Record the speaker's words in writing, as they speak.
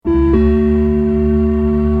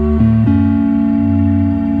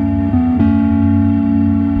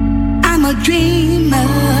dreamer.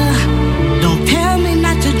 Don't tell me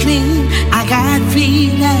not to dream. I got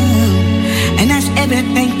freedom, and that's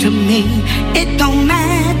everything to me. It don't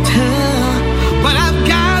matter what I've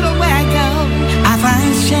got or where I go. I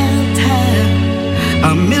find shelter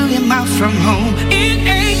 1,000,000 miles from home. It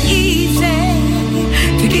ain't easy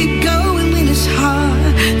to keep going when it's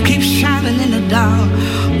hard. Keep shining in the dark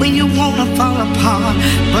when you wanna fall apart.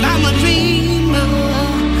 But I'm a dreamer,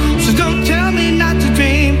 so don't tell me not to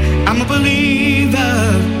dream. I'm a believer,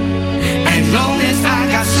 as long as I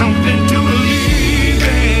got something to believe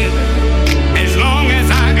in. As long as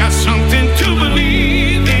I got something to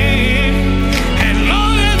believe in. As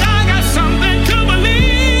long as I got something to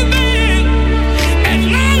believe in. As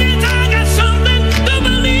long as I got something to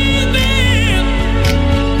believe in.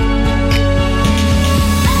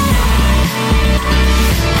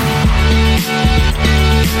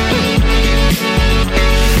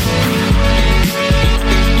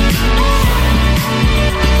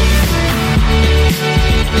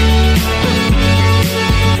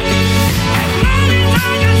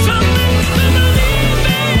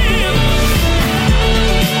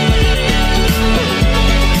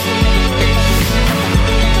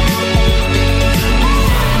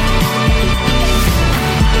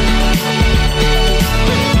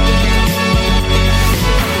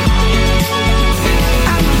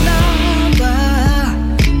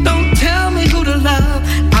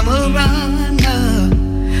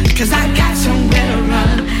 Cause I got somewhere to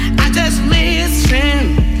run. I just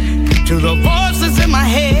listen to the voices in my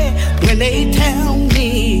head when they tell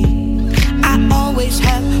me I always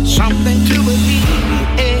have something to believe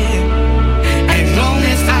in. As long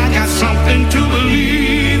as I got something to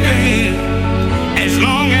believe in. As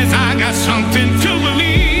long as I got something to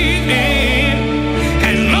believe in.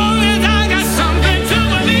 As long as I got something to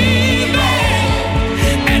believe in.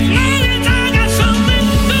 As long as I got something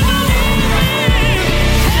to believe in.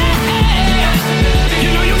 You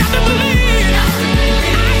know you got to believe. I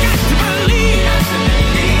got to believe.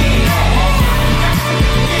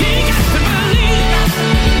 He got to believe.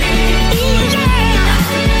 Ooh, yeah.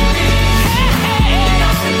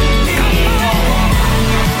 Come on.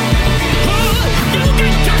 Oh, you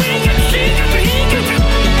got to believe. He got to believe.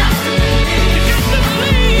 You got to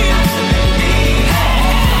believe.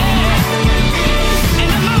 In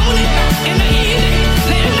the morning, in the evening,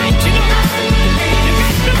 late at night, you know. You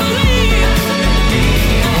got to believe.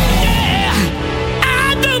 Yeah, I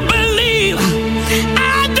do believe.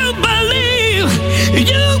 I do believe.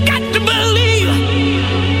 You got to believe.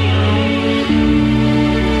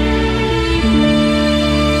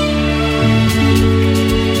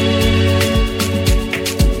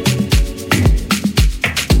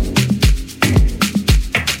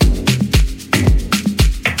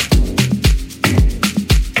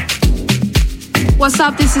 What's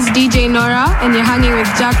up? This is DJ Nora, and you're hanging with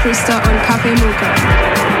Jack Crystal on Cafe Mocha.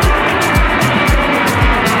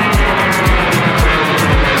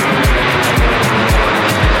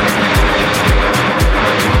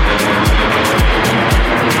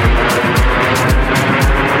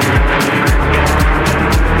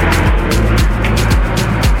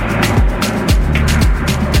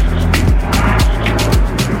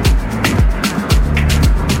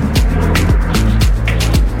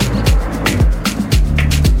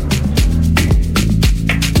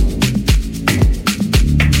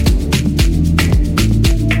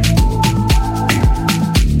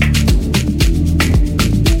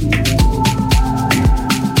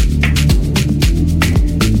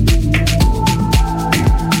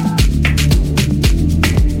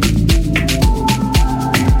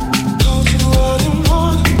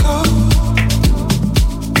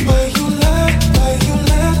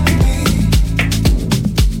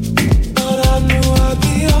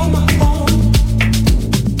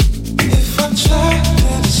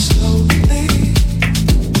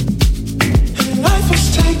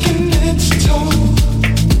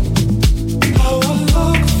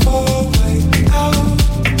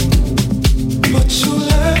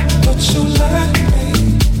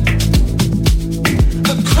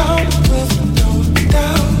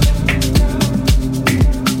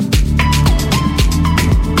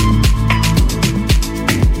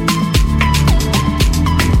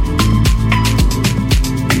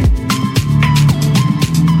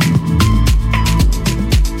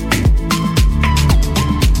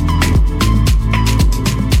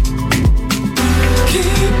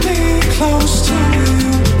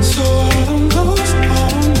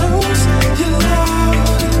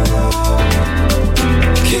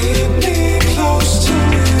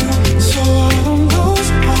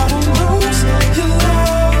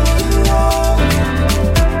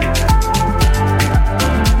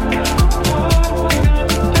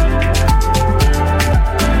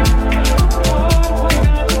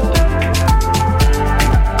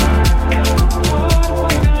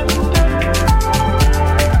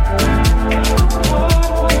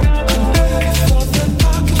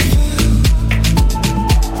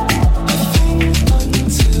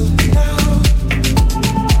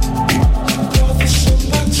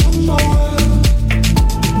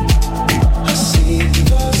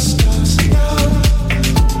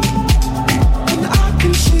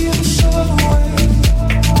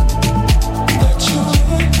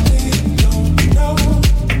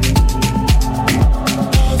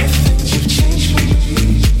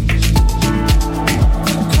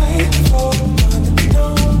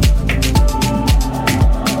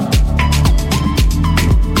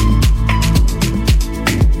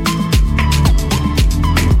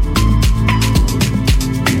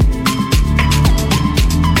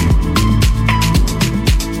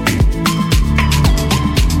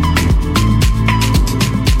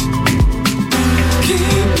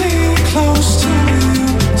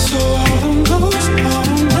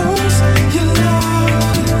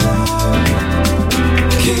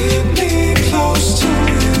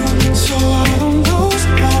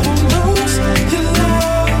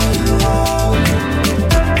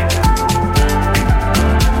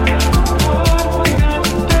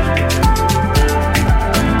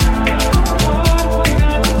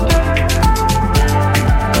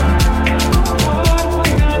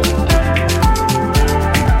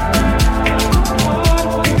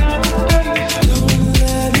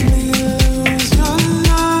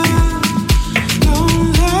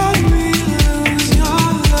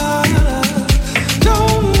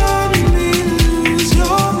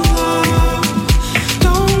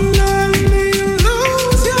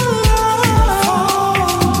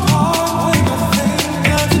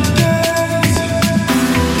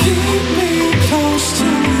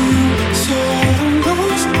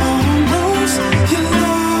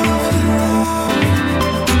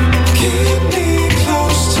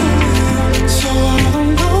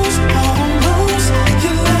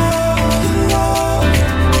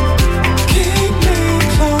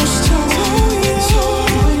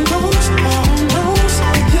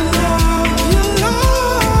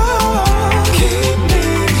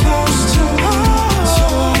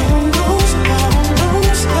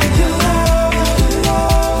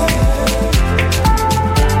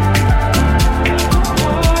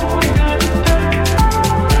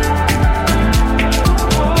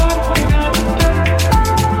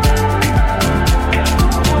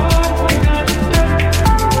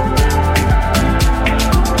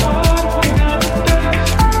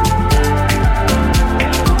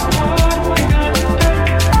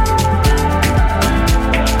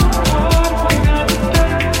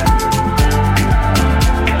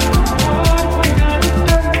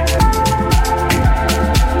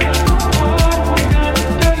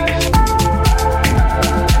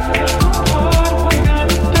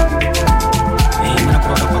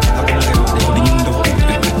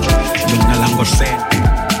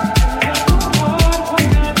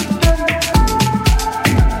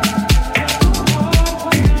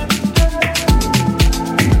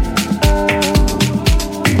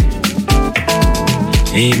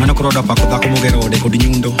 Mano kuroda pa kuda kumugerode kudi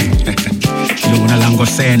nyundo. Luna lango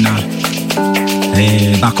sena.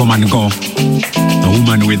 Bako man go. A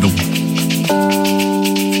woman with them.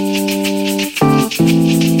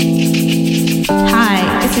 Hi,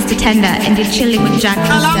 this is Tatenda and you're chilling with Jack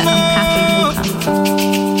Rooster on Cafe Mocha.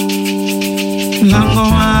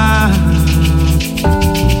 Langoa.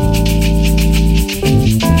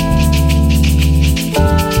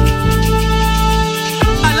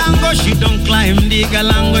 She don't climb the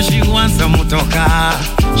galango, she wants a motoka.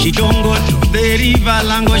 She don't go to the river,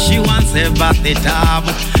 lango, she wants a bath the tub.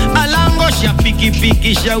 Alango, she a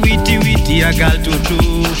picky, she a witty, a girl to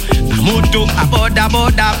do. A moto, a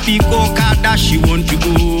boda, pico, kada, she want to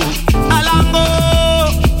go. Alango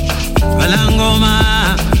ma. Alango ma.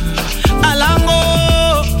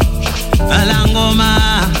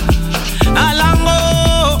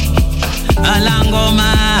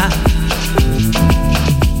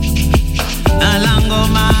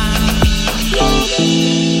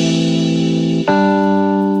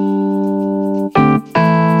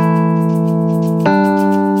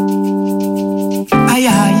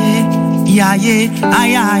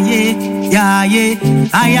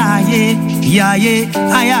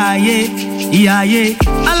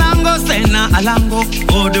 Alango sena, alango,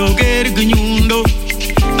 odoger gunyundo.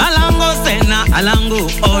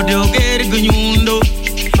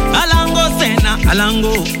 Alango sena,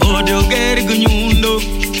 alango, odoger gunyundo. Alango sena, alango, odoger gunyundo.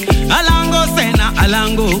 Alango sena,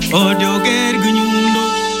 alango, odoger gunyundo.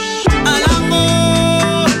 Alango ma.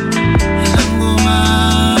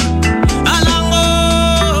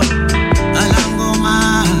 Alango ma.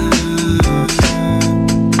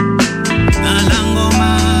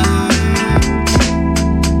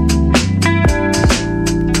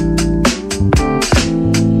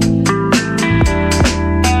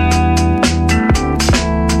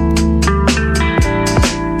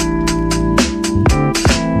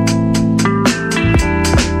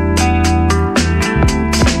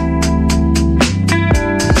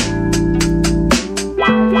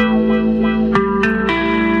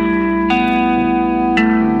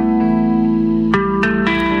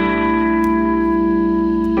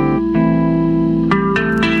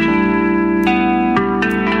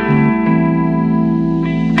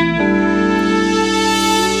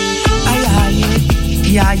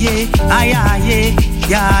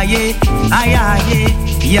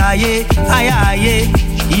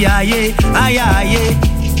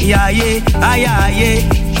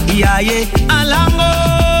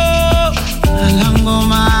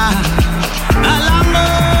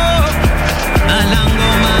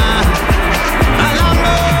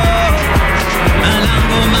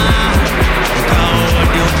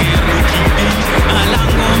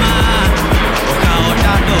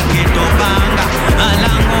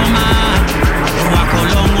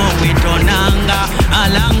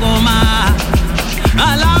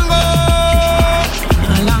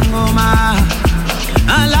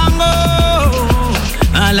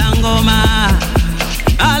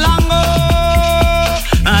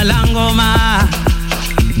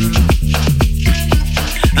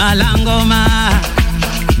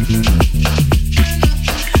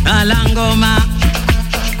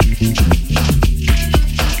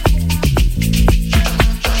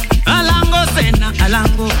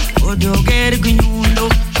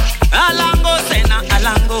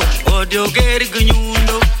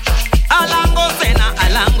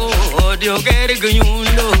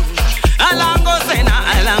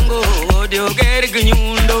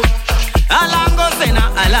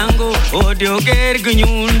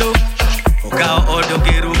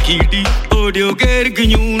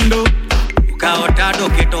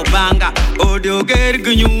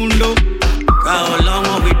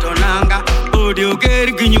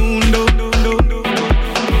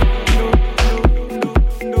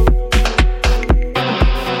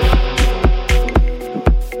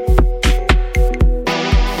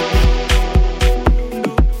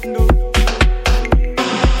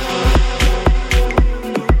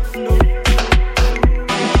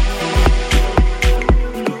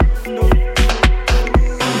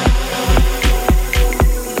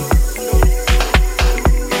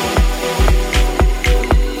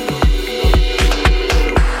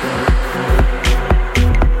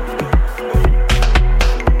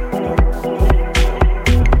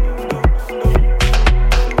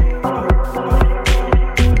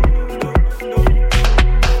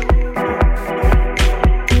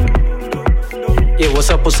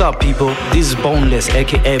 What's up, people? This is Boneless,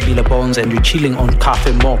 aka Bila Bones, and you're chilling on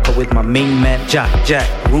Cafe Mocha with my main man, Jack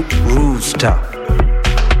Rooster.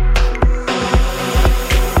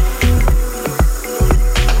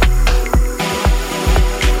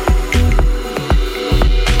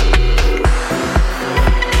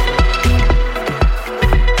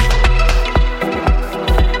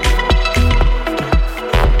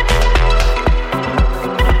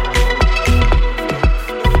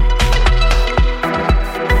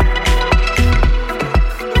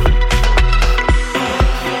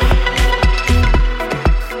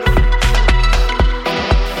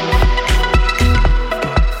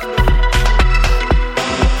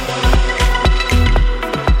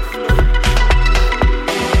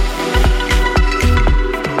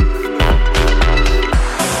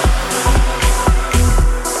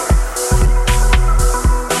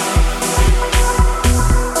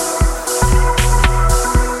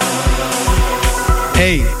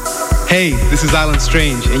 Hey, this is Alan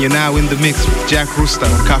Strange, and you're now in the mix with Jack Rooster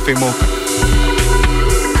on Cafe Mocha.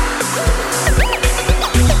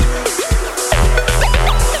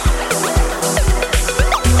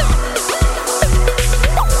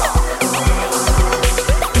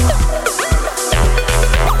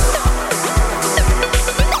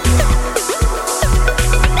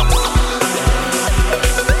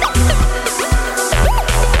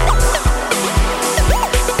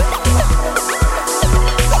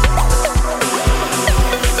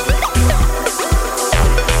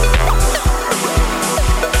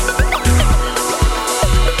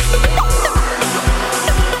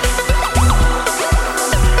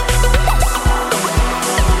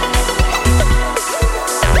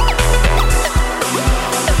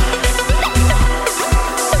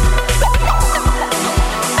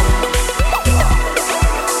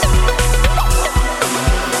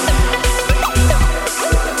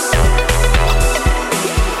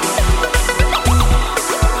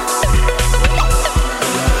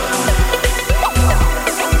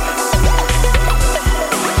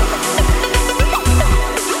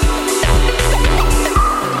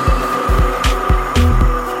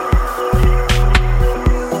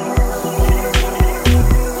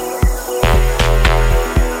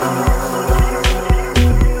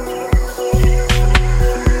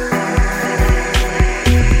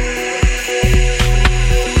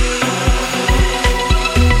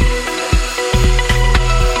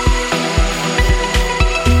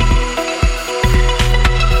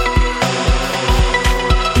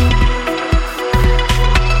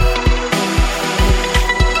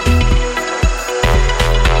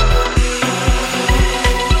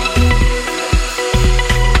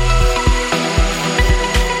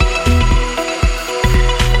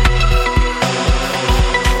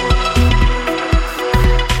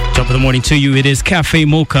 Morning to you. It is Cafe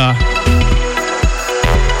Mocha.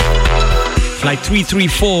 Flight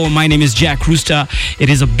 334. My name is Jack Rooster. It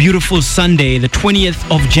is a beautiful Sunday, the 20th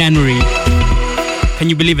of January. Can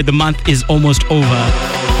you believe it? The month is almost over.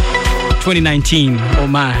 2019. Oh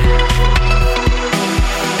my.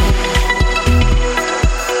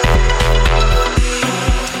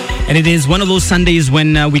 And it is one of those Sundays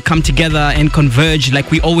when we come together and converge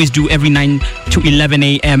like we always do every 9 to 11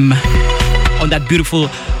 a.m. on that beautiful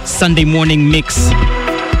Sunday morning mix.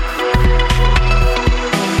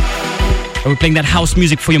 We're playing that house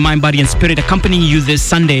music for your mind, body, and spirit, accompanying you this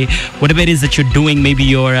Sunday, whatever it is that you're doing. Maybe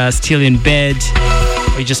you're still in bed,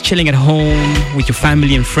 or you're just chilling at home with your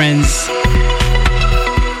family and friends,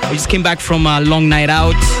 or you just came back from a long night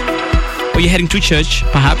out, or you're heading to church,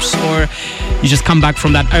 perhaps, or you just come back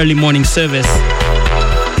from that early morning service,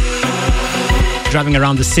 driving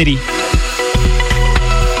around the city.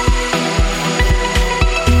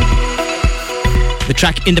 The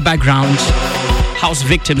track in the background, House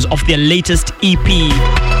Victims of their latest EP,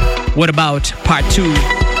 What About Part 2.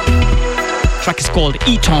 The track is called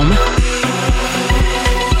E-Tom.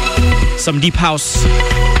 Some deep house.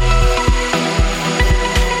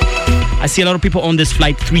 I see a lot of people on this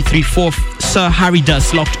flight 334. Sir Harry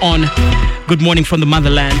Duss locked on. Good morning from the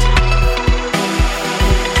motherland.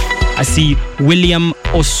 I see William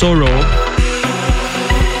Osoro,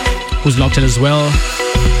 who's locked in as well.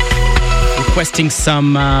 Requesting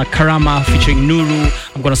some Karama featuring Nuru.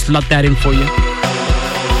 I'm gonna slot that in for you.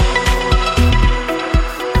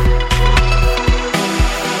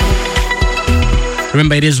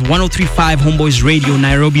 Remember, it is 103.5 Homeboys Radio,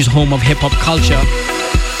 Nairobi's home of hip-hop culture.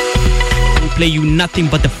 We play you nothing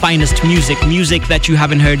but the finest music, music that you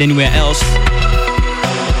haven't heard anywhere else,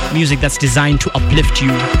 music that's designed to uplift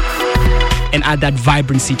you and add that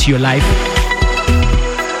vibrancy to your life.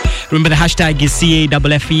 Remember, the hashtag is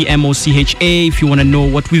CAFFEMOCHA if you want to know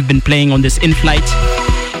what we've been playing on this in-flight.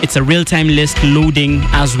 It's a real-time list loading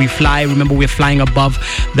as we fly. Remember, we're flying above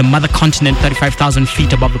the mother continent, 35,000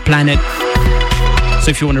 feet above the planet.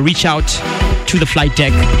 So if you want to reach out to the flight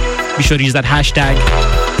deck, be sure to use that hashtag.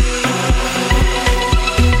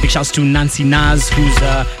 Big shouts to Nancy Naz, who's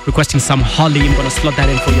requesting some Holly. I'm going to slot that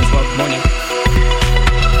in for you as well. Good morning.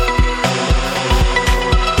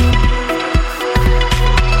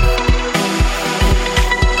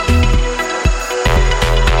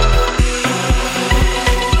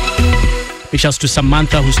 Big shouts to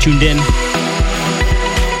Samantha, who's tuned in.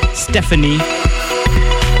 Stephanie.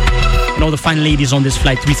 And all the fine ladies on this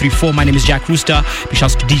flight 334. My name is Jack Rooster. Big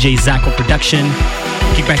shouts to DJ Zach on production.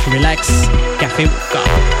 Kick back and relax. Cafe Mocha.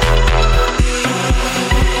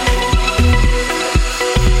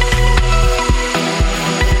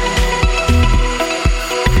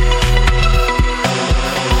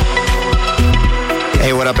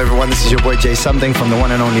 Hey, what up, everyone? everyone. This is your boy Jay Something from the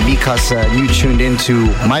one and only Mikasa. You tuned into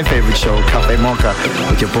my favorite show, Cafe Mocha,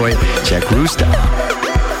 with your boy Jack Rooster.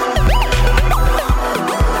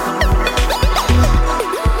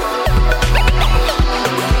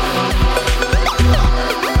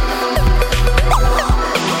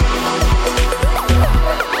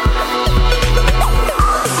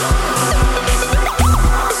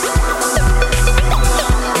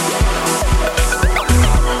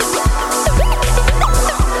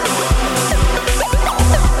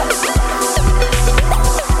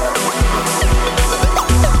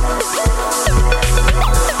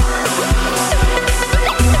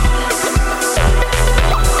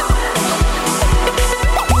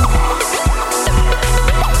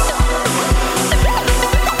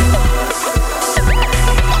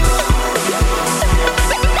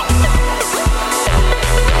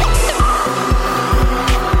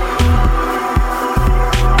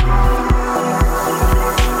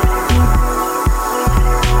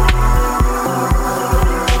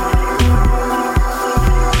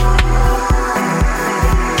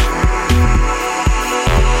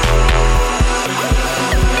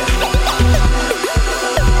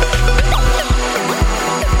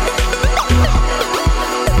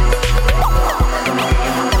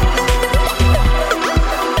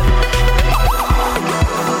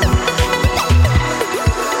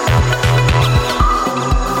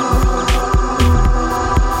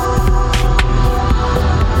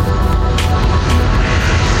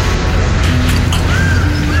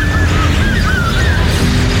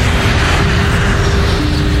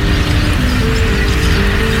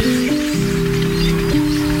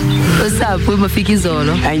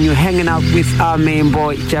 And you're hanging out with our main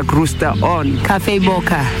boy Jack Rooster on Cafe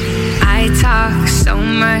Mocha. I talk so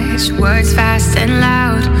much, words fast and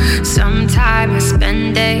loud. Sometimes I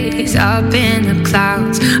spend days up in the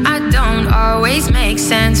clouds. I don't always make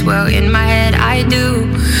sense, well in my head I do.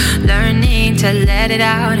 Learning to let it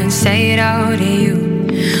out and say it all to you.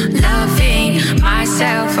 Loving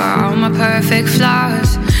myself for all my perfect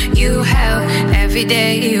flaws. You help every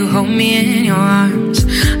day, you hold me in your arms.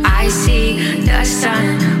 I see the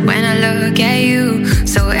sun when I look at you.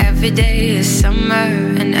 So every day is summer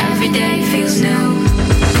and every day feels new.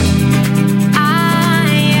 I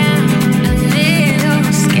am a little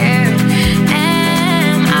scared.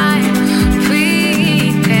 Am I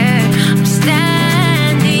prepared? I'm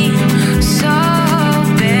standing so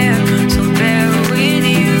bare with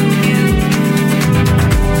you.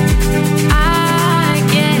 I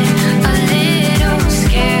get a little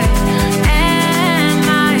scared. Am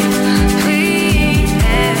I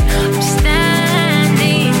prepared? I'm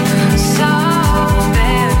standing so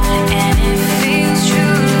bare, and it feels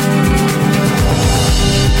true.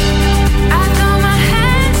 I throw my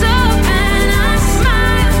hands up and I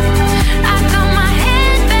smile. I throw my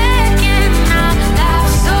head back and I laugh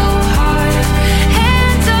so hard.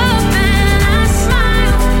 Hands up and I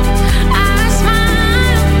smile. I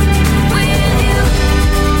smile with you.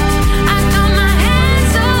 I throw my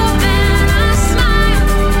hands up and I smile.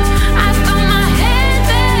 I throw my head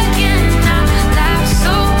back and I laugh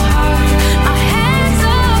so hard. My hands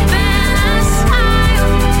up and I smile.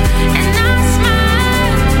 And I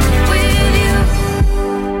smile with you.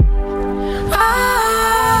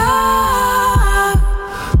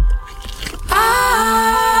 I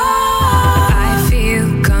feel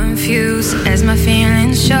confused as my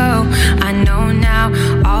feelings show. I know now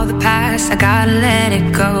all the past, I gotta let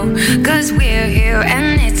it go. Cause we're here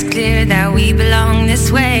and it's clear that we belong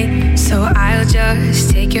this way. So I'll just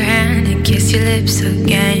take your hand and kiss your lips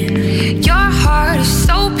again. Your heart is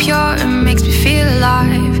so pure, it makes me feel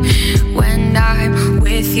alive. When I'm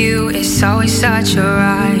with you, it's always such a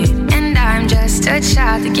ride. And I'm just a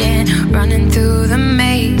child again, running through the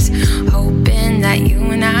maze, hoping that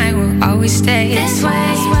you and I will always stay this way.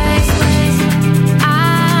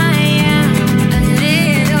 I am a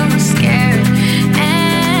little scared.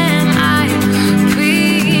 Am I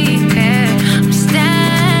prepared? I'm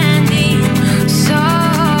standing so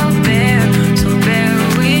bare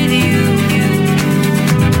with you.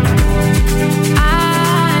 I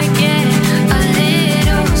get a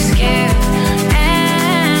little scared.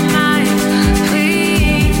 Am I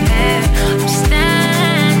prepared? I'm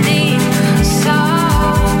standing so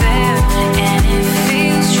bare, and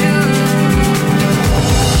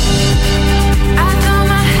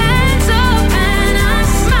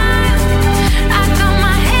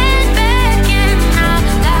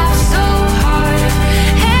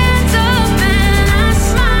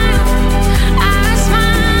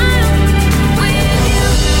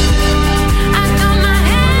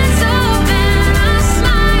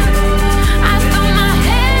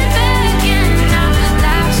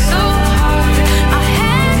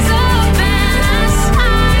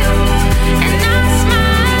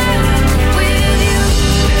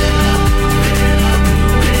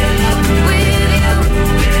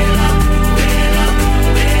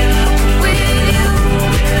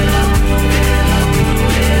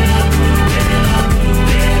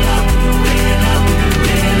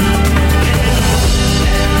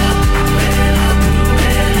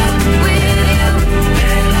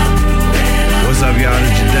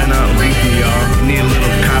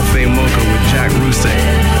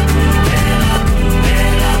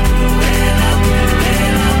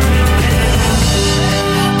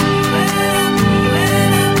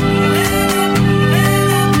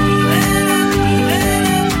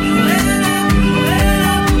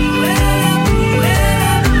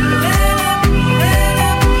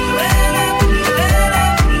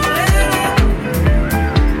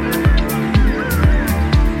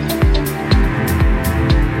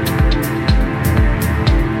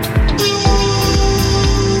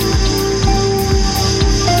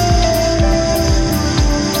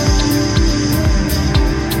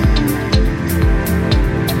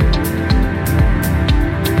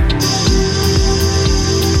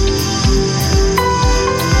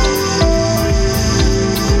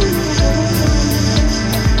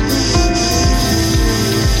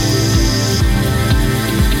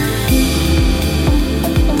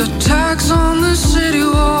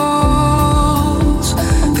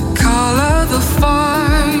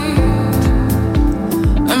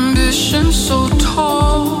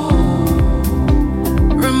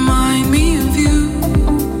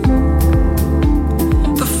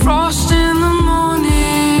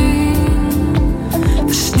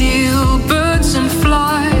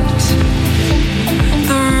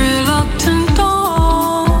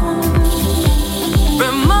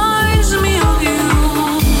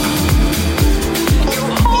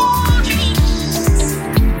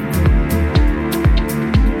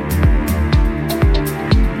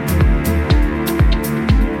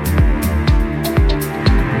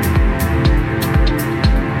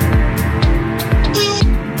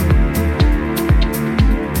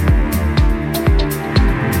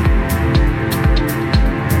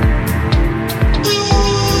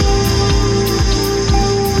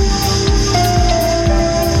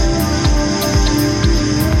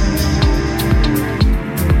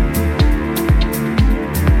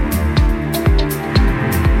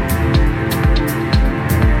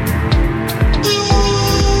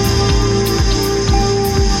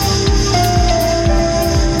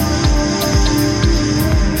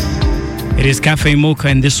is Cafe Mocha,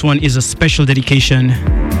 and this one is a special dedication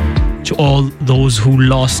to all those who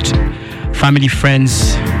lost family,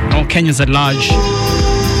 friends, all Kenyans at large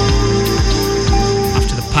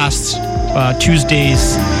after the past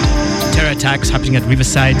Tuesday's terror attacks happening at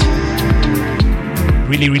Riverside.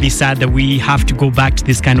 Really, really sad that we have to go back to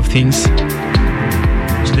these kind of things.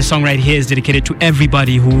 So this song right here is dedicated to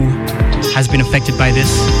everybody who has been affected by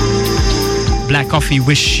this. Black Coffee,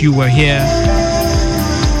 Wish You Were Here.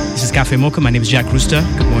 This is Cafe Mocha. My name is Jack Rooster.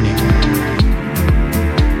 Good morning.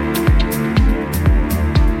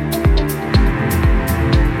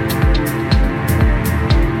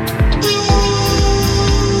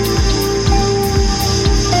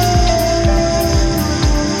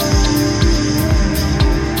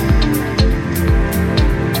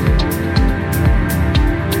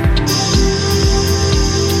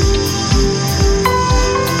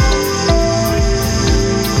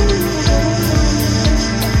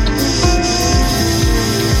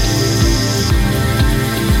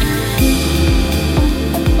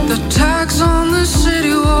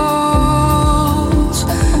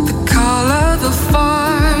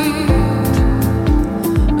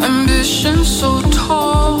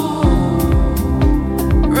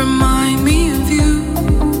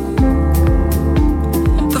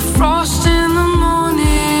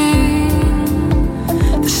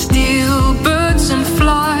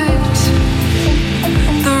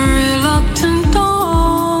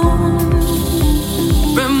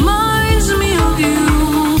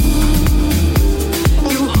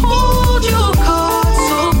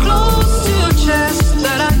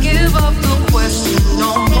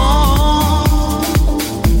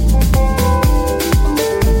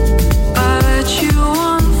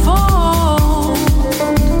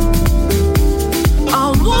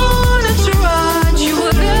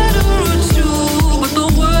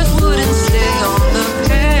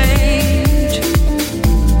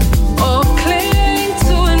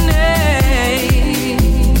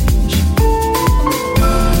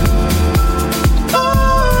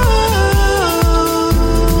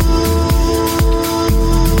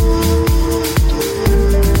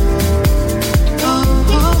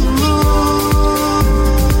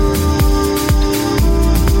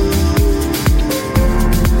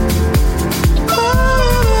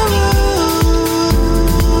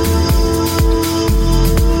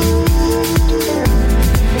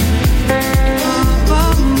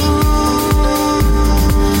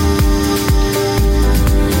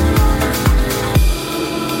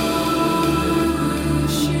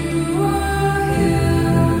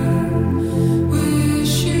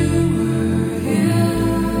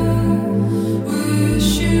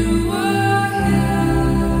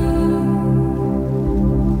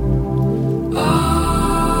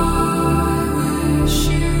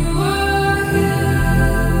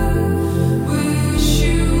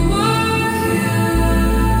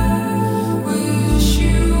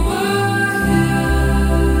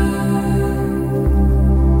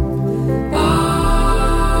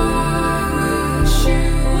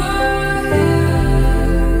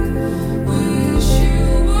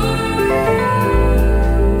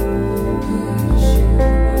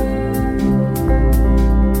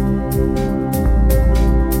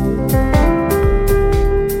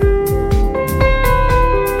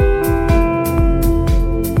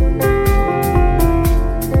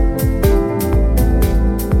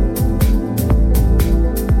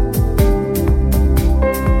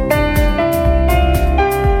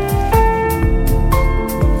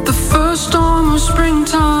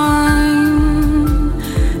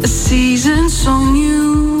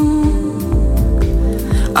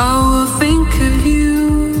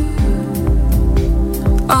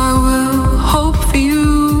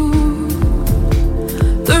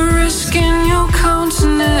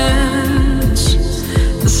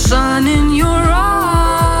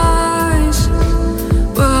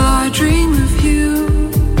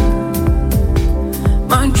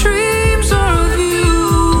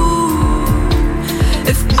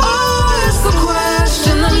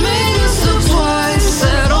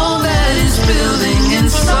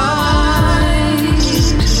 Inside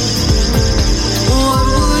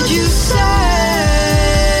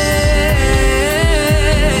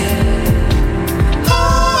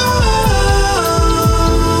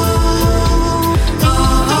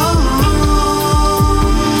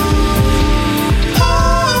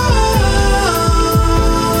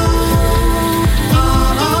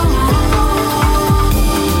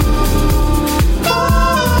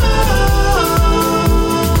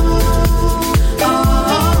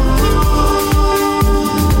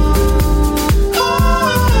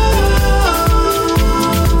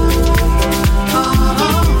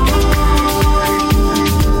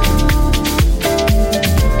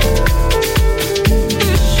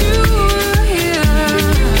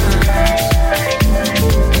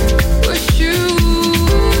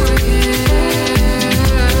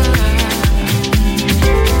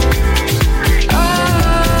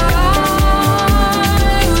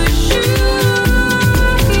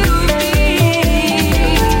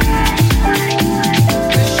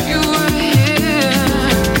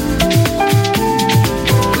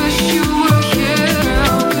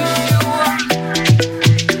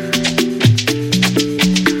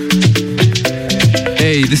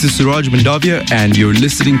Hey, this is Suraj Mandavia, and you're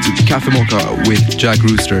listening to Cafe Mocha with Jack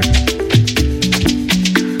Rooster.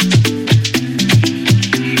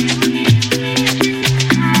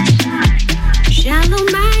 Shallow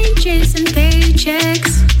mind chasing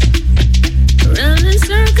paychecks, running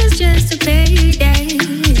circles just to pay debt.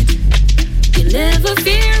 You live a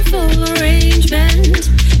fearful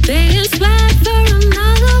arrangement, paying sweat for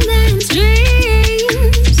another man's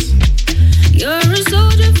dreams. You're a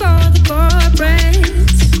soldier for the corporates,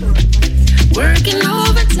 working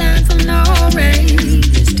overtime for no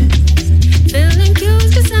raise, filling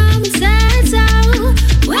cues 'cause I'm sad, so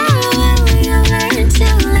well, you learn to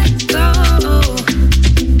let go.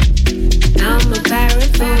 I'm a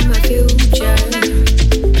pirate for my future,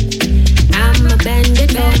 I'm a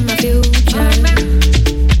bandit for my future,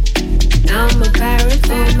 I'm a pirate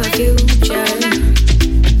for my future,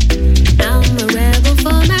 I'm a rebel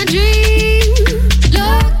for my dream.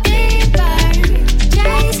 Look deeper,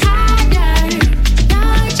 chase harder,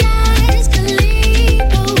 not just to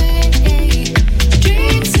leap away.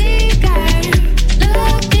 Dream seeker,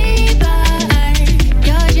 look deeper,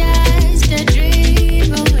 you're just a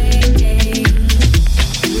dream away.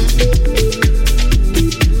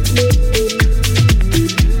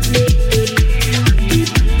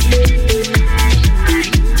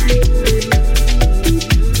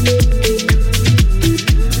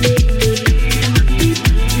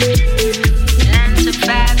 Lands of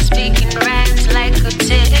facts, speaking rhymes like a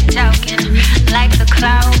tick-tocking, like a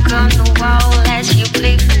clock on the wall as you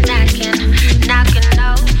play for knocking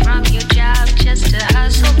out from your job just to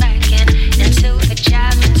hustle back into the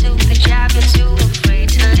job, you're too afraid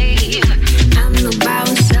to leave. I'm the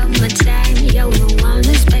boss of my time, you're the one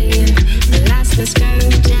that's paying. I lost my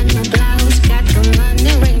skirt and my blouse, got the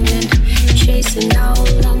money raining, chasing all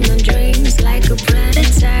of my dreams like a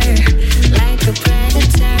predator, like a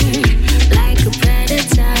predator, like a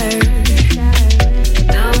predator.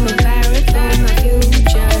 I'm a pirate for my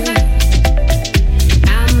future,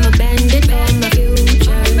 I'm a bandit for my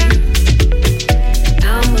future,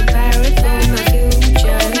 I'm a pirate for my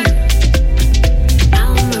future,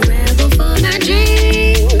 I'm a rebel for my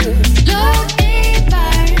dream. Look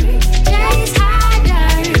deeper, chase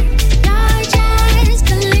harder, not just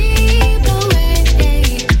to leap away.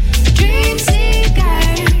 Dream seeker,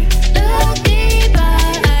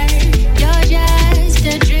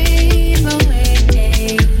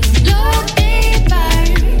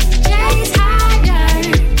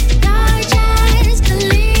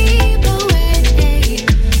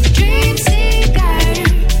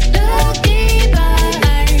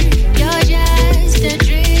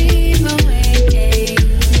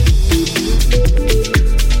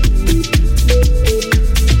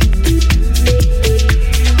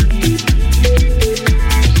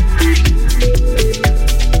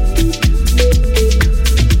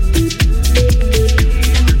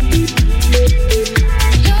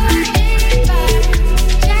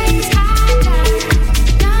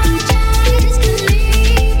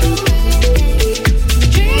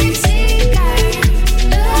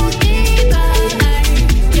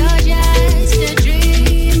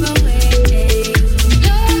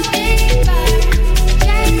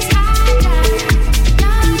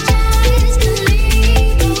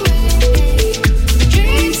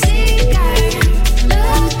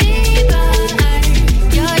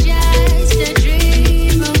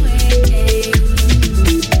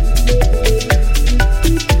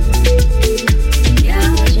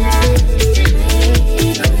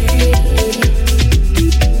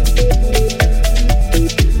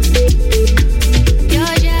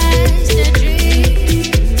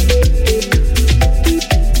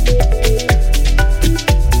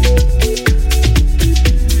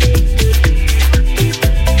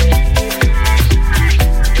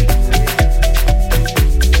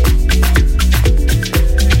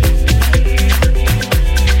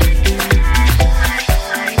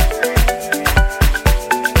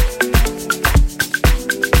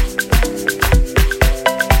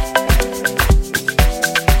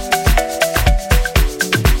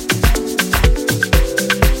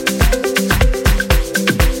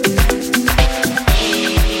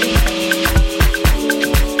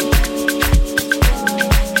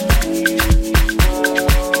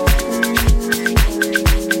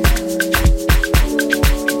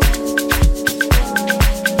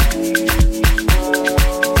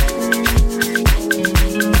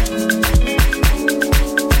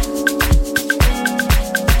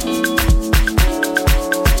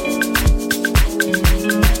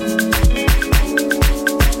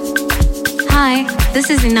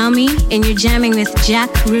 Nami, and you're jamming with Jack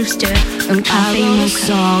Rooster on Cafe Mocha.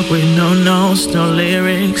 Song with no notes, no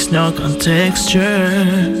lyrics, no contexture.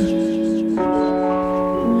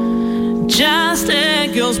 Just a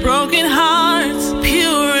girl's broken heart's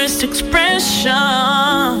purest expression.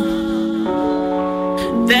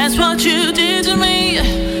 That's what you did to me.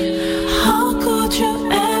 How could you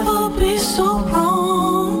ever be so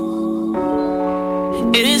wrong?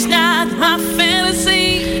 It is not my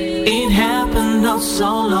fantasy. It happened not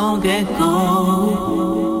so long ago.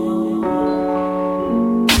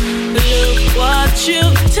 Look what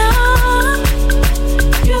you've done.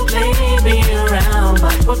 You play me around,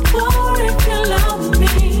 but what for if you love me?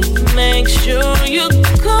 Make sure you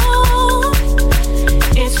go.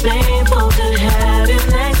 It's painful to have you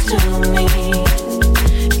next to me.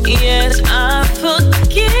 Yes, I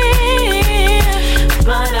forgive,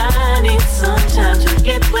 but I need some time to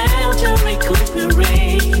get well to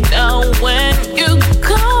recuperate. Now when you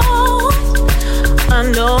go,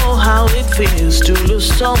 I know how it feels to lose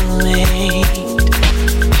soulmate.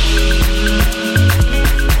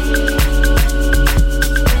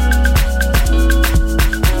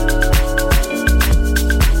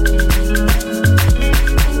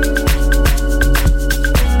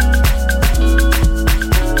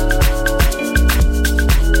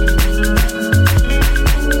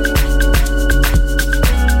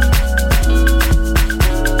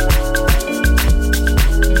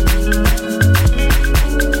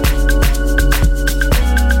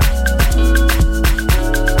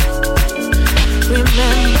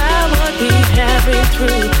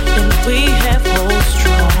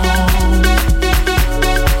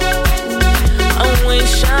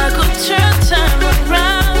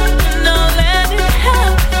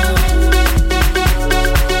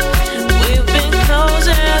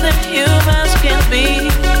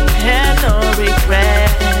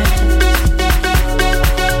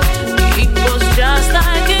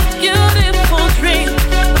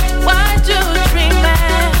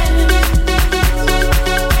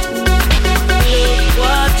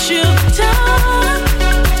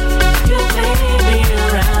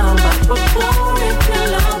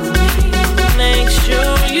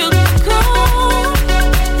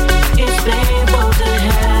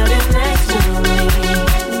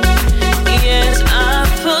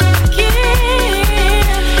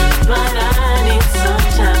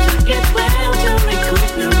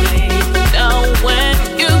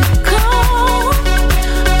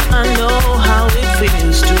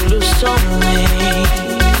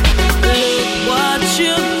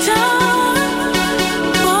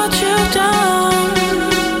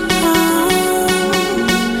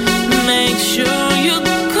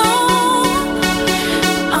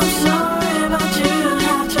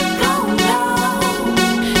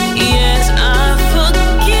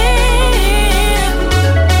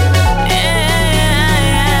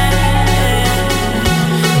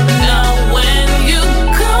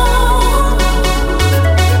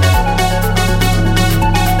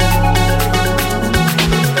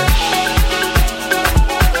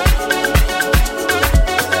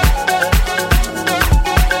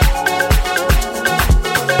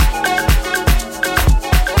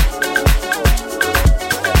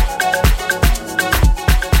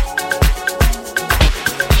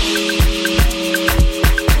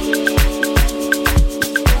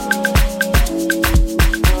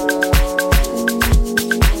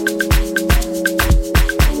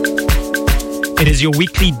 Your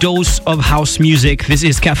weekly dose of house music. This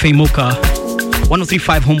is Cafe Mocha,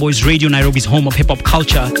 103.5 Homeboys Radio, Nairobi's home of hip-hop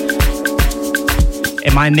culture.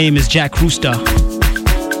 And my name is Jack Rooster.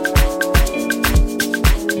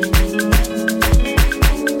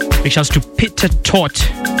 Big shouts to Peter Tot,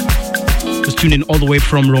 who's tuned in all the way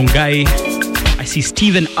from Rongai. I see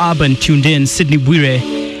Stephen Arban tuned in, Sydney Bwire,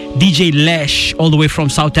 DJ Lesh all the way from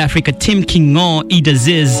South Africa, Tim Kingon, Ida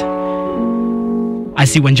Ziz. I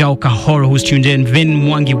see Wanjao Kahoro who's tuned in, Vin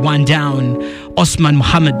Mwangi One Down, Osman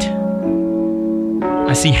Muhammad.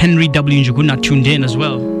 I see Henry W. Njuguna tuned in as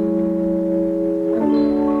well.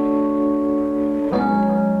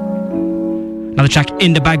 Another track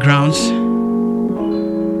in the backgrounds,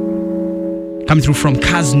 coming through from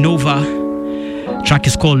Kaz Nova. Track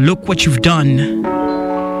is called Look What You've Done.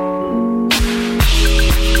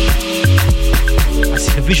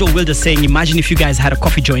 The visual Wilder saying, imagine if you guys had a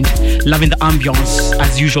coffee joint. Loving the ambience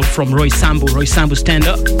as usual from Roy Sambu. Roy Sambu, stand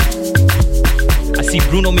up. I see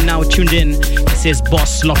Bruno Minao tuned in. He says,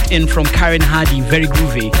 boss locked in from Karen Hardy. Very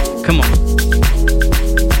groovy. Come on.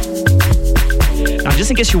 Now, just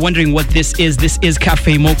in case you're wondering what this is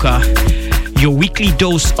Cafe Mocha, your weekly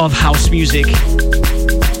dose of house music.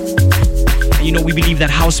 And you know, we believe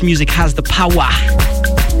that house music has the power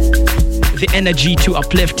the energy to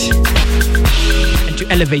uplift and to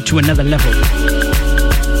elevate to another level.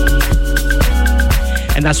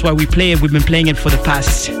 And that's why we play it. We've been playing it for the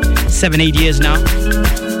past 7-8 years now.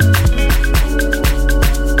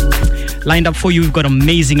 Lined up for you, we've got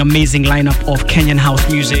amazing lineup of Kenyan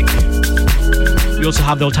house music. We also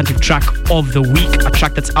have the alternative track of the week, a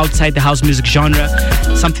track that's outside the house music genre,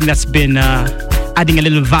 something that's been adding a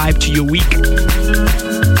little vibe to your week.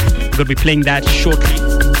 We're going to be playing that shortly.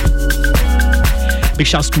 Big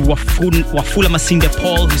shouts to Wafula Masinda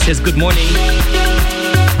Paul, who says good morning.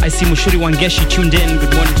 I see Mushuri Wangeshi tuned in.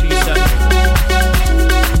 Good morning to you, sir.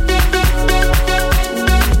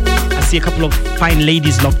 I see a couple of fine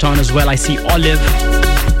ladies locked on as well. I see Olive.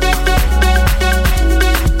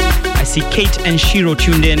 I see Kate and Shiro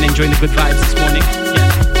tuned in, enjoying the good vibes this morning. Yeah.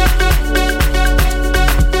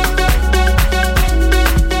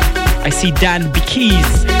 I see Dan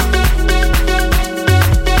Bikiz.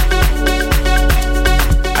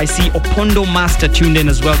 I see Opondo Master tuned in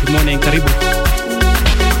as well. Good morning, Karibu.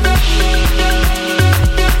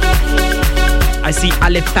 I see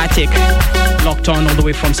Ale Fatik locked on all the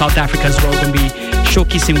way from South Africa as well. Going to be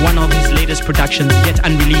showcasing one of his latest productions yet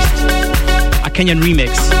unreleased, a Kenyan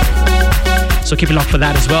remix. So keep it locked for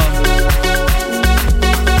that as well.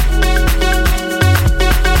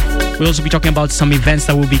 We'll also be talking about some events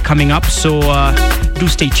that will be coming up, so do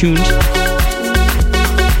stay tuned.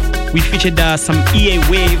 We featured some EA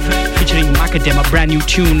Wave featuring Macadam, a brand new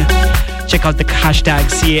tune. Check out the hashtag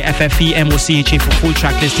CAFFEMOCHA for full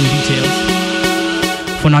track listing details.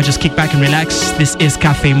 For now, just kick back and relax. This is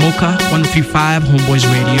Cafe Mocha, 103.5 Homeboys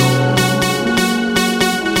Radio.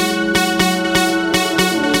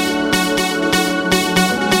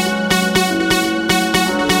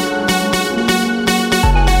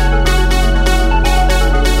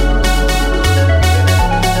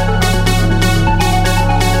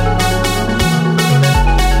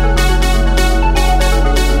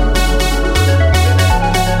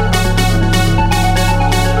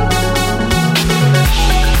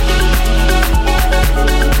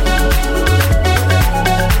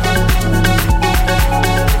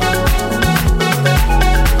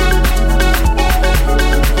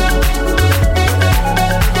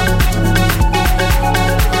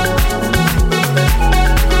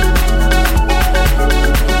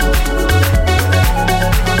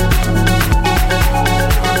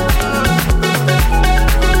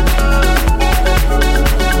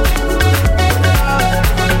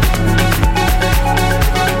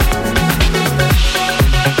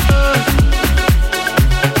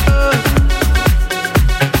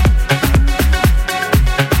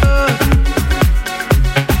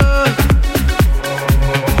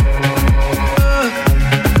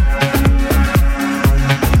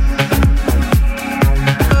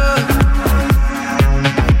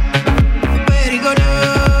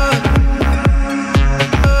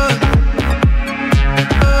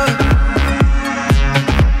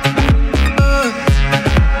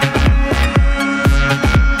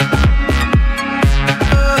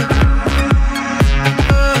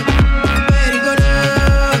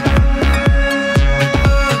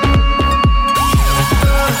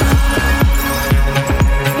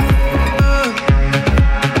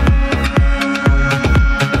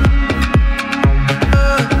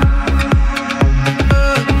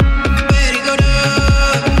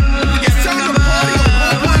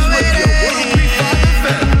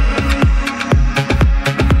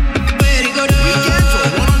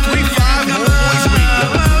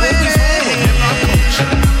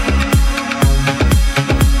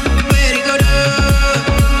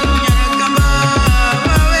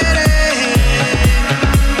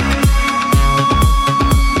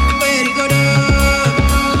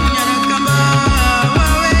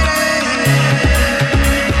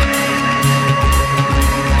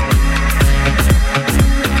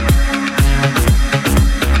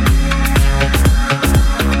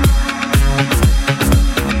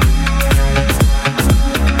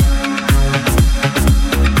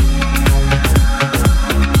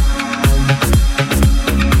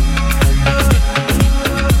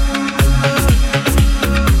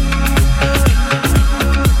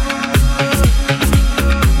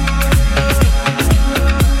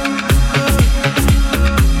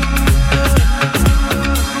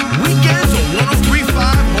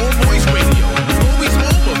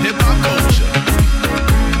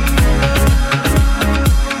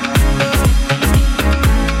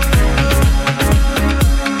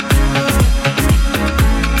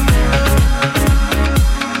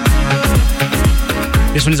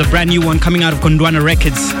 This one is a brand new one coming out of Gondwana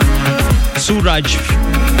Records. Suraj.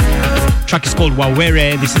 Track is called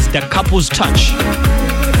Wawere. This is The Couple's Touch.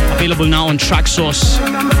 A Available now on Traxsource.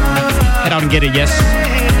 Head out and get it, yes.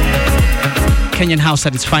 Kenyan house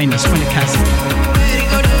at its finest. When it casts.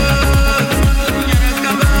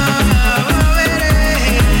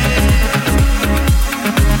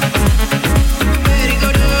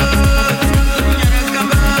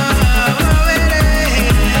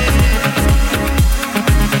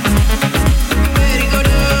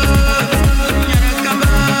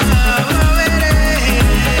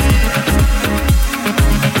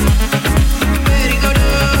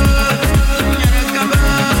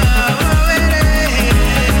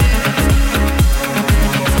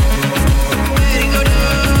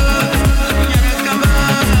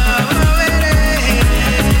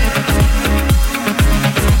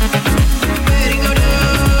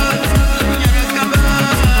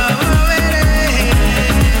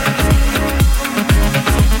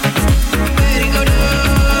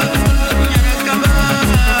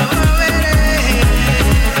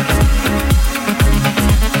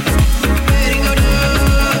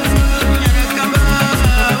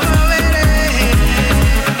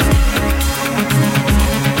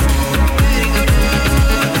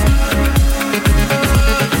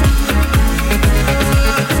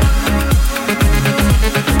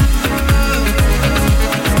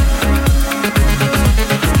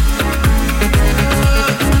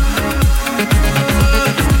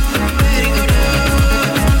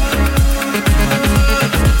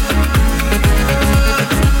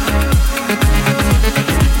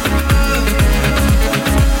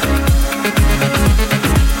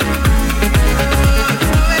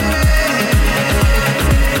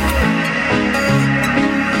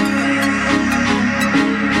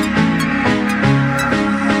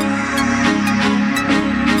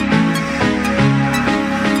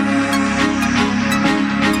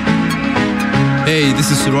 Hey,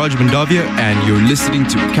 this is Suraj Mandavia, and you're listening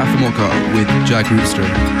to Cafe Mocha with Jack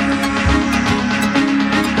Rooster.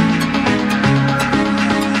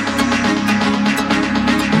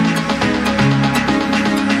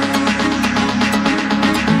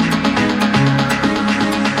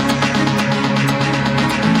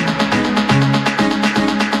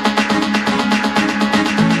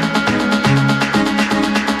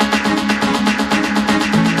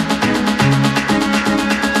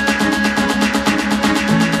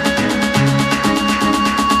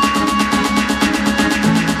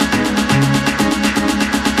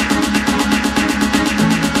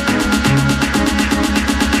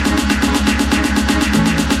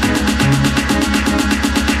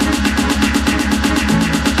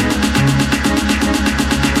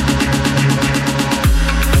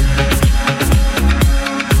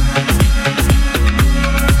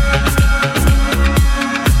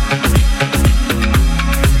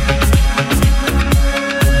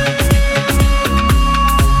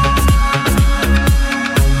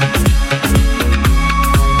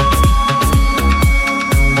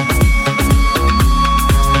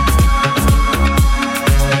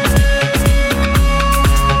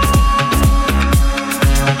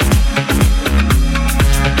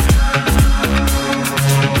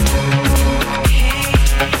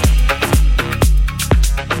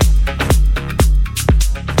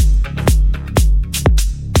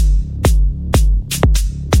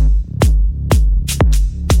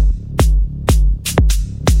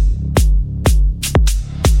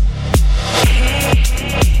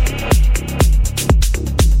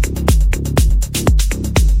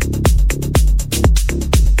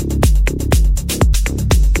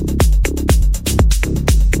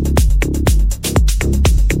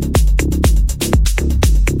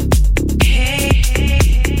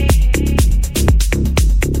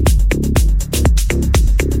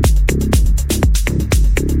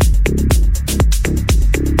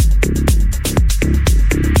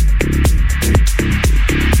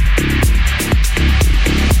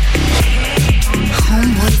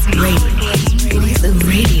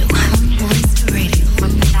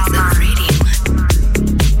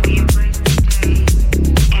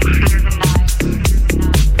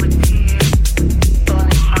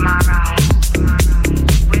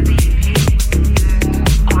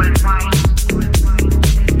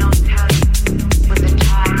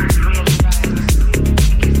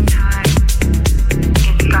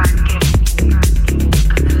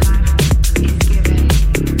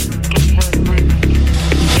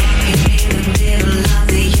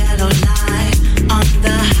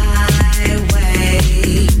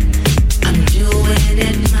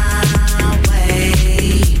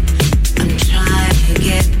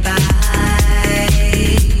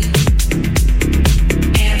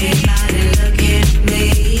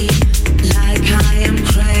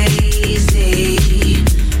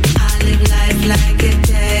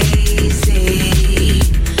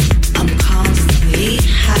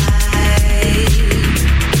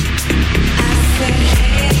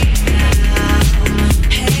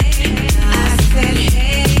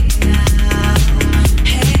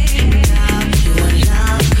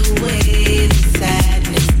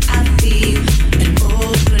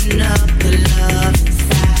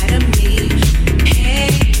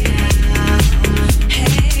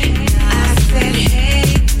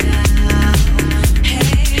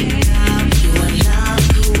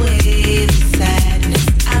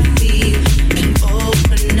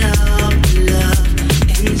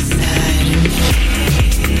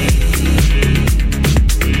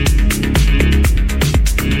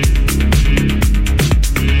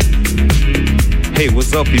 Hey,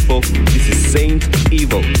 what's up, people? This is Saint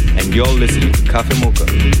Evil, and you're listening to Cafe Mocha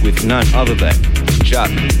with none other than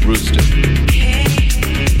Jack Rooster.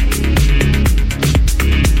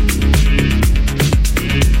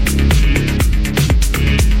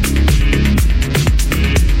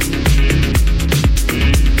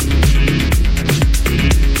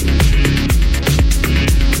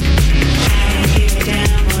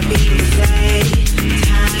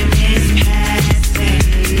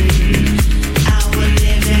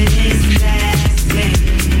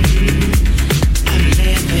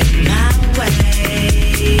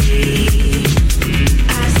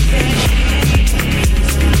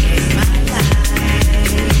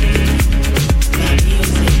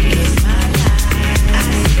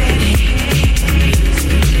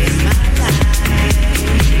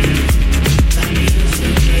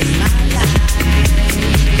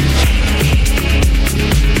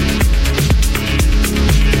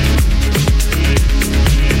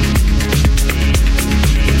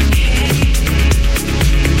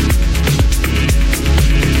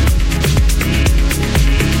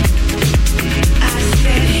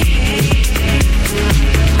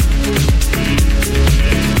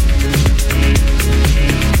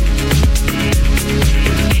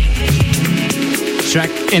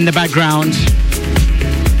 Track in the background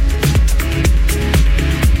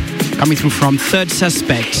coming through from Third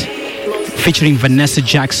Suspect featuring Vanessa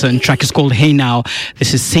Jackson. Track is called Hey Now.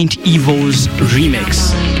 This is Saint Evo's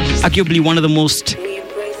remix. Arguably one of the most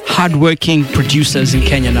hardworking producers in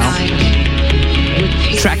Kenya now.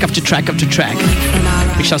 Track after track after track.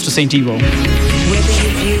 Big shouts to Saint Evo.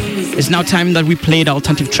 It's now time that we play the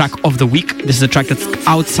alternative track of the week. This is a track that's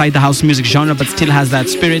outside the house music genre but still has that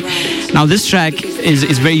spirit. Now this track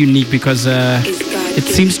is very unique because it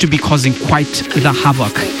seems to be causing quite the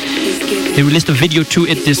havoc. They released a video to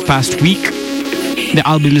it this past week. The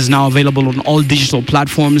album is now available on all digital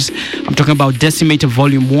platforms. I'm talking about Decimator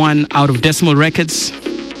Volume 1 out of Decimal Records.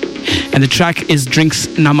 And the track is Drinks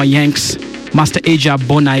Nama Yanks, Master Aja,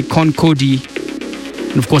 Bonai, Con Cody,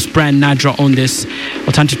 and of course Brian Nadra on this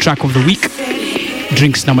alternative track of the week,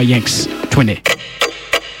 Drinks Nama Yanks 20.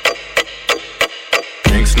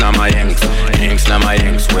 Drinks Nama Yanks, Drinks Nama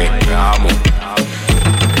Yanks, we kamu.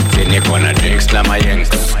 Sini kona Drinks Nama Yanks,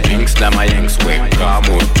 Drinks Nama Yanks, we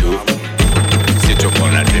kamu tu. Situ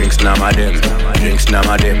kona Drinks Nama Dem, Drinks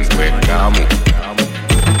Nama Dem, we kamu.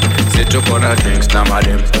 Situ kona Drinks Nama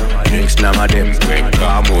Dem, Drinks Nama Dem, we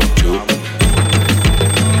kamu tu.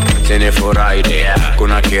 Sini furahi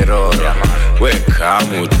kuna kiroro, we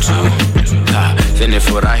kamu tu. Sini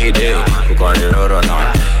furahi kuna kiroro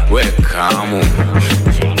na, we kamu.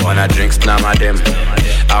 Wanna drinks na madem,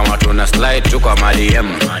 ama tuna slide tu kwa madiem,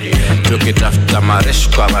 tukitafuta marish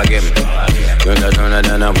kwa magem.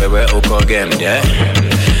 Tuna wewe uko game de,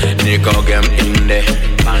 niko game inde,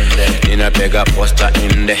 ninapega poster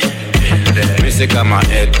inde. Misi kama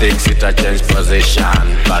ethics ita change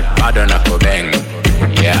position, but bado nako bang.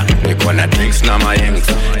 Yeah, we gonna drinks na my yanks,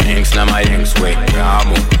 drinks na my yanks, we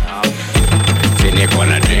kamu. Sini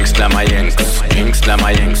kona drinks na my yanks, drinks na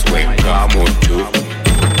my yanks, we kamu tu.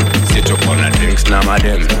 Situ kona drinks na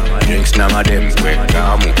madem, drinks na madem, we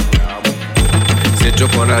kamu. Situ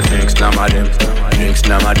kona drinks na madem, drinks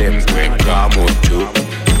na madem, we kamu tu.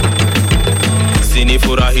 Sini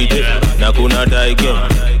furahide na kuna daige,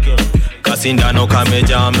 kasindano kame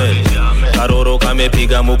jamel, karoro kame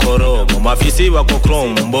piga mukorogo, mafisi wako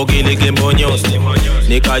chrome, mbogi lege mbonyosi,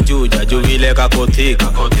 nikajuja juvile kakotika,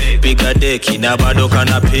 piga deki na bado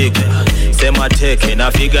kana piga, sema teke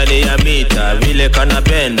na figa ni ya mita, vile kana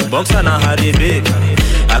bend, boxa na haribika,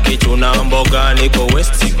 akichuna mboga niko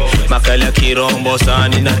west, makala kirombo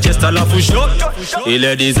sani na chest alafu shot,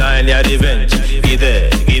 ile design ya revenge,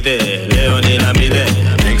 gide, leo nina mide.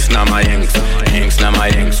 Drinks na my yanks, drinks na my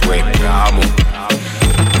yanks, we kamu.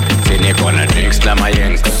 Sini kona drinks na my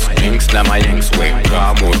yanks, drinks na my yanks, we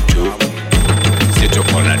kamu tu. Situ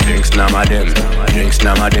kona drinks na madem, drinks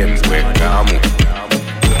na madem, we kamu.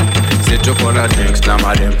 Situ kona drinks na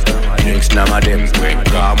madem, drinks na madem, we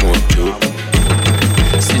kamu tu.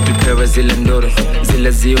 Situpewa zile ndoro,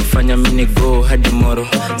 zile ziufanya mini go hadi moro,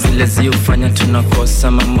 zile ziufanya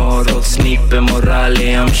tunakosa mamoro. Snipe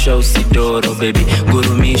morale amsha usidoro, baby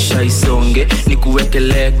gurumisha isonge,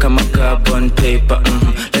 nikuwekele kama carbon paper.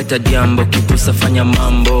 Leta diambo kipusa fanya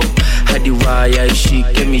mambo, hadi waya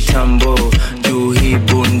ishike mitambo. Juu hii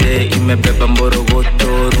bunde imebeba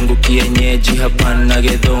mborogoto, rungu kienyeji hapana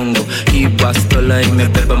gedongo. Hii bastola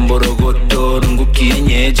imebeba mborogoto, rungu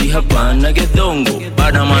kienyeji hapana gedongo.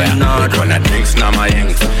 Yeah, we gonna drinks na my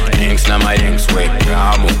yanks, drinks na my yanks, we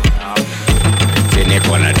kamu. Sini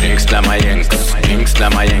kona drinks na my yanks, drinks na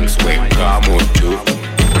my yanks, we kamu tu.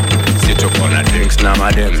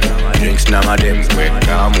 na madem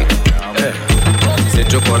wekamu.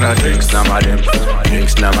 Situko na drinks na madem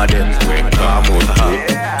wekamu tu.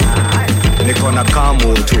 Niko na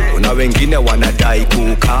kamu tu, na wengine wanadai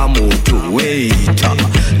kukamu tu. Waiter,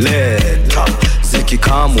 leta, ziki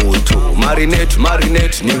kamu tu.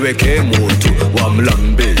 Marinate, niweke mutu.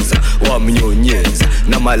 Wamlambeza, wamnyonyeza,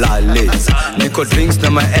 na malaleza. Niko drinks na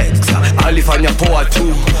my ex, alifanya poa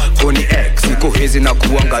tu. Koni ex, niko hizi na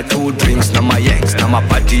kuanga tu. Drinks na my ex, na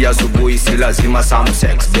mapati ya subuhi si lazima some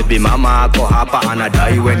sex. Baby mama ako hapa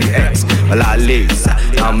anadai we ni ex. Malaleza,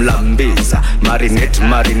 namlambeza,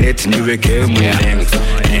 marinate, niweke mutu.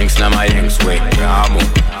 Drinks na my ex, wekamu.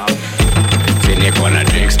 Niko na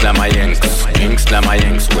drinks na my ex,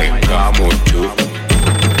 wekamu tu.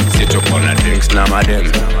 Situko na drinks na madem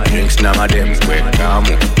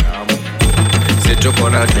wekamu. Situko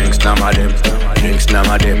na drinks na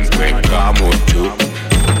madem wekamu tu.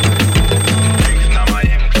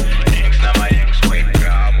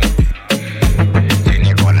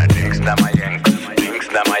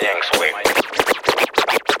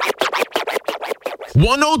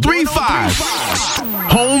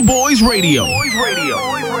 .103.5 Homeboys Radio.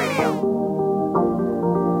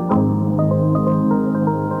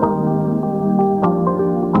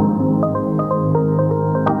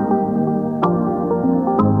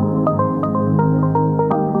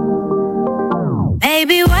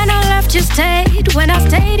 Baby, when I left you stayed, when I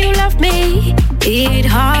stayed you left me. It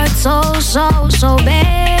hurt so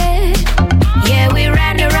bad. Yeah, we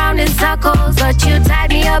ran around in circles, but you tied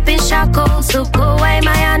me up in shackles. Took away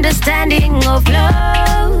my understanding of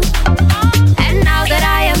love. And now that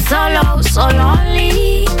I am so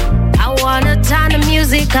lonely, I wanna turn the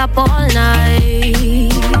music up all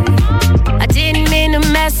night. I didn't mean to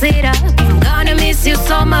mess it up. I'm gonna miss you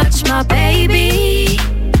so much, my baby.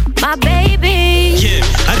 My baby. Yeah,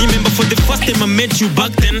 I remember for the first time I met you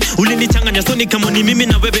back then. Ulinichanganya so ni kama ni mimi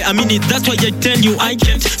na wewe amini. That's why I tell you I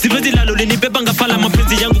can't. Siwezi lalo ulinibeba ngafala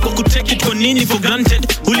mapenzi yangu kwa kutake it kwa nini for granted.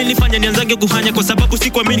 Ulinifanya nianzage kufanya kwa sababu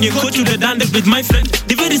sikuamini. Go to the dance with my friend.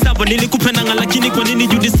 The very stubborn nilikupendanga lakini kwa nini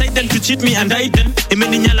you decided to cheat me and I then.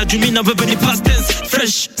 Imeninyala jumi na wewe ni past tense.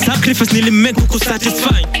 Fresh sacrifice nilimake kuku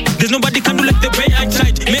satisfy. There's nobody can do like the way I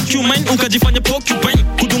tried. Make you mine ukajifanya porcupine.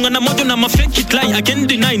 Kudunga na moto na mafake it lie. I can't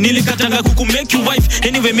deny nilikatanga kuku make you wife.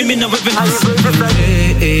 Anyway mimi na wewe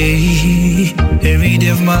every day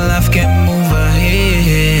of my life can't move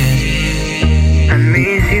ahead. I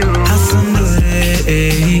miss you.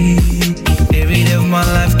 Every day of my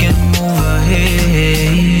life can't move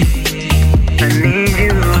ahead. I need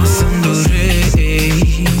you.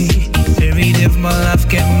 Every day of my life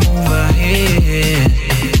can't move ahead.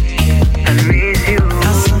 I miss you.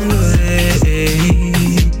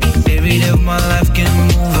 Every day of my life can't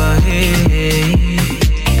move ahead.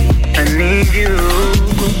 I need you.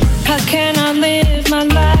 I cannot live my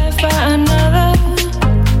life by another.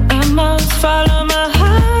 I must follow my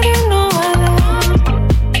heart and no other.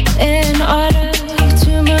 In order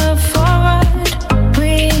to move forward,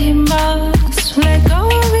 we must let go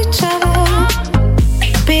of each other.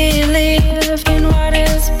 Believe in what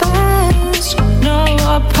is best. No,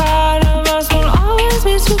 a part of us will always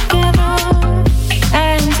be together.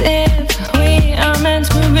 And if we are meant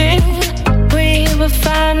to be, we will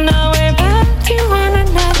find our way back to one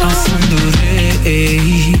another.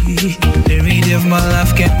 Every day of my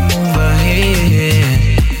life can't move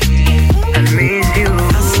ahead. I miss you.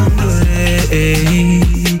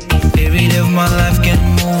 Every day of my life can't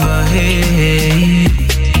move ahead.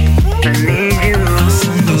 I need you.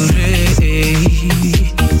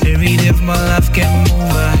 Every day of my life can't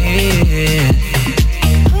move ahead.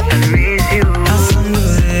 I miss you.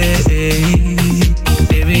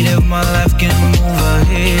 Every day of my life can't move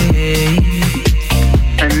ahead.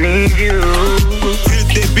 I need you. Feel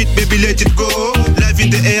the beat, baby, let it go. Life in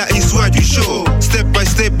the air is what we show. Step by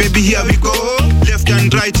step, baby, here we go. Left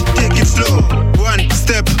and right, take it slow. One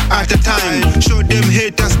step at a time. Show them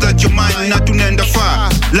haters that you're mine. Not to end far.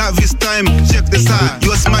 Love is time, check the star.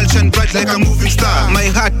 Your smile shine bright like a moving star. My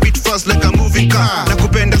heart beat fast like a moving car.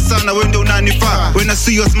 Nakupenda sana wende unanifaa. When I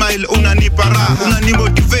see your smile, unanipa raha. Unani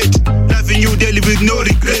motivate. Loving you daily with no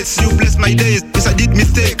regrets. You bless my days. Yes, I did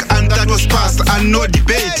mistake and that was past and no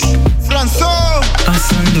debate. Francois.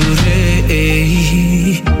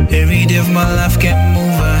 Every day of my life can't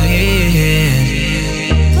move ahead.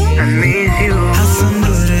 I miss you.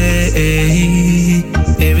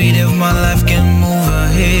 Every day of my life can't move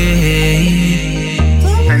ahead.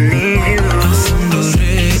 I need you.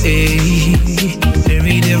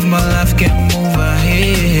 Every day of my life can't move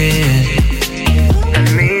ahead. I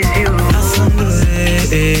miss you.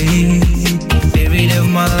 Every day of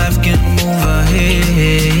my life can't move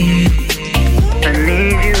ahead.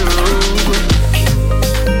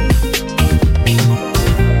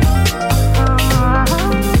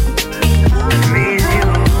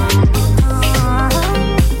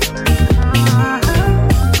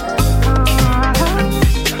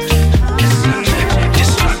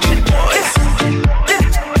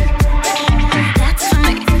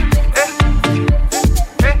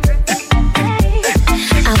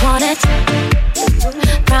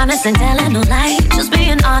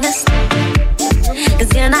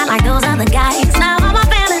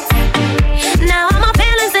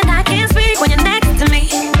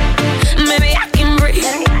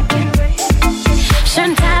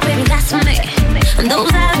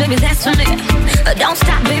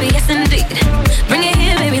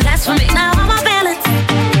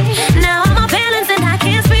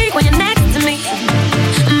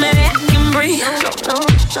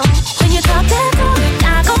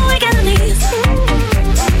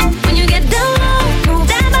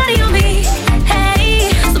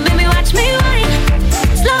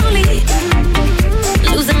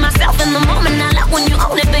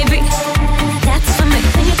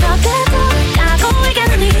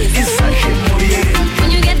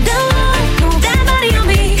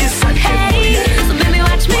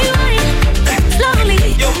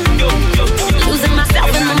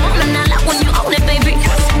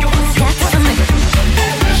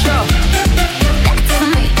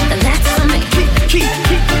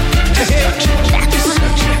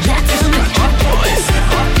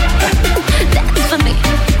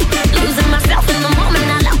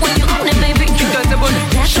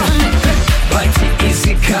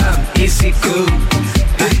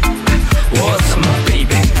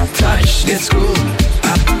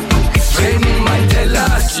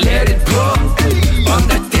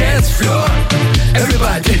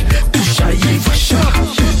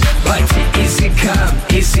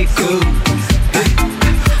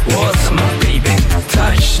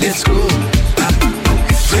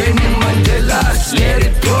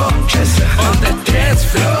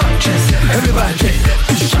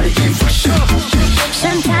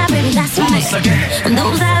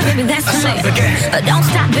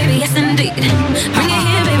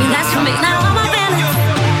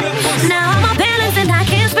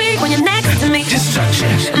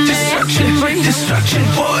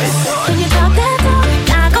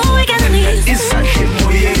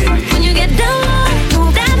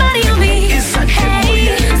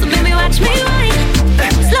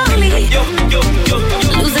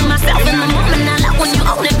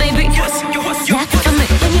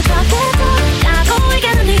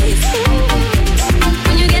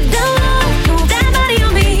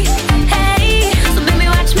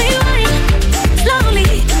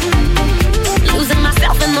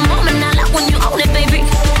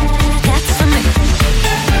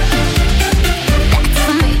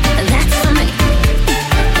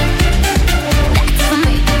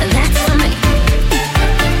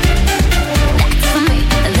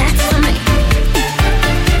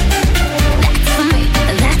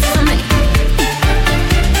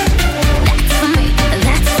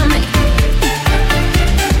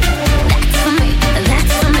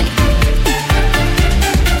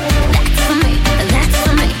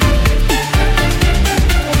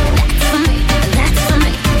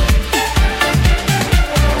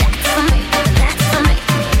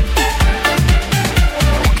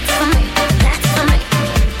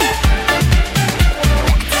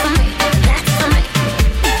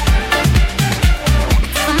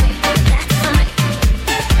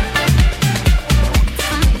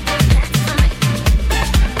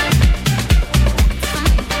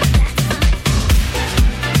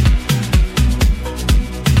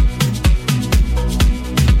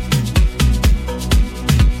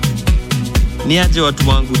 Niaje watu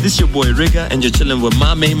wangu, this your boy Rigga and you're chilling with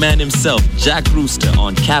my main man himself, Jack Rooster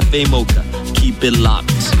on Cafe Mocha. Keep it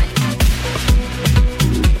locked.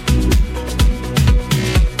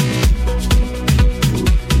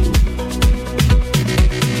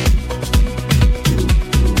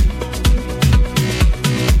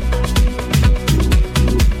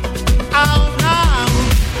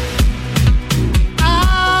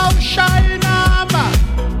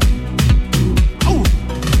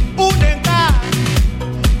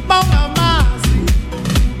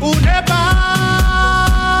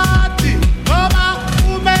 Unebati, Mama,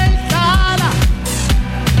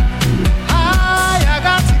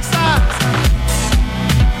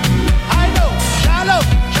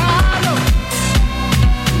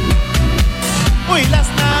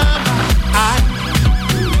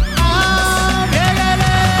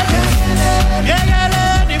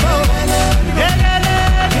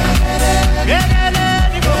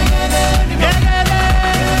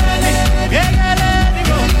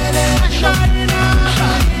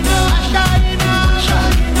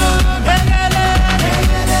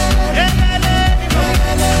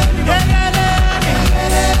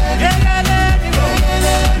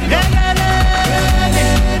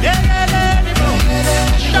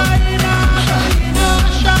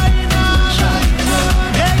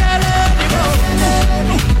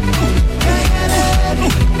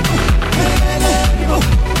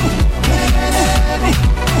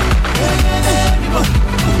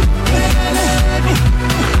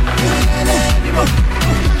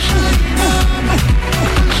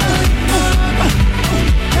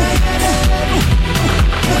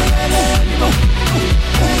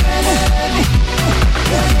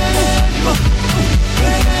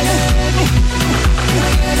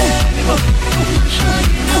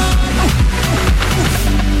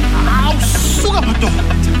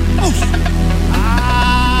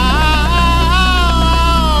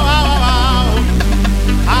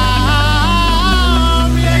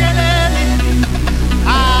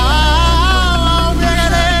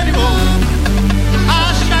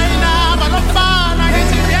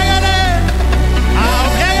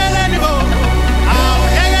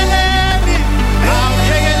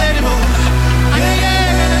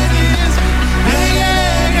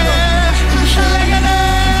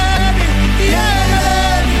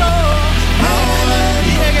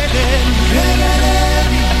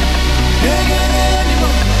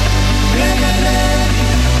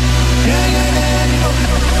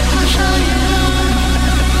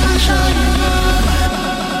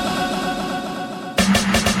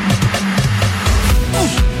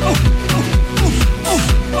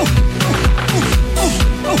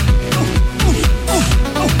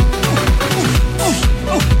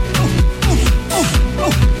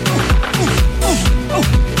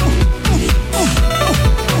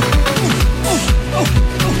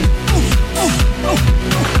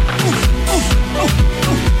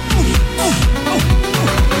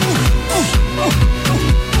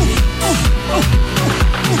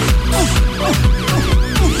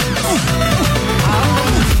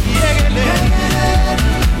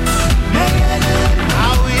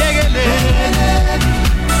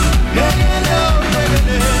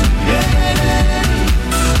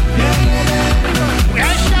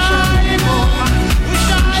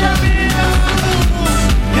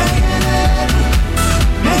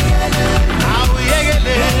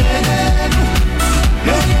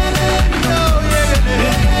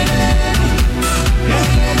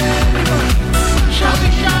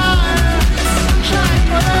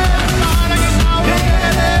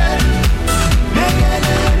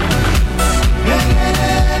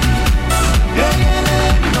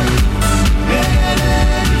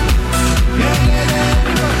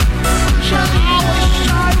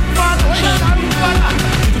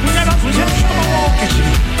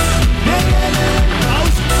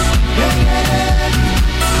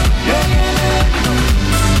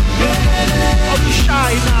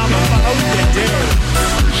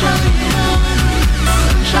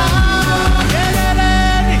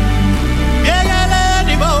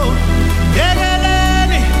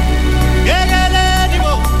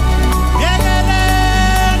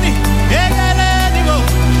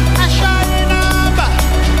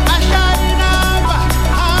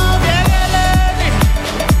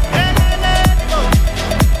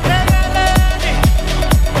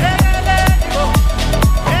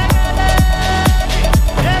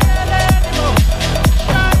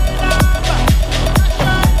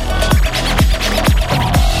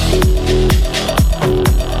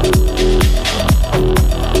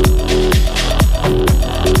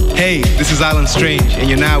 Hey, this is Alan Strange, and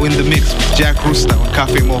you're now in the mix with Jack Rooster on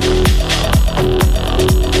Cafe Mocha.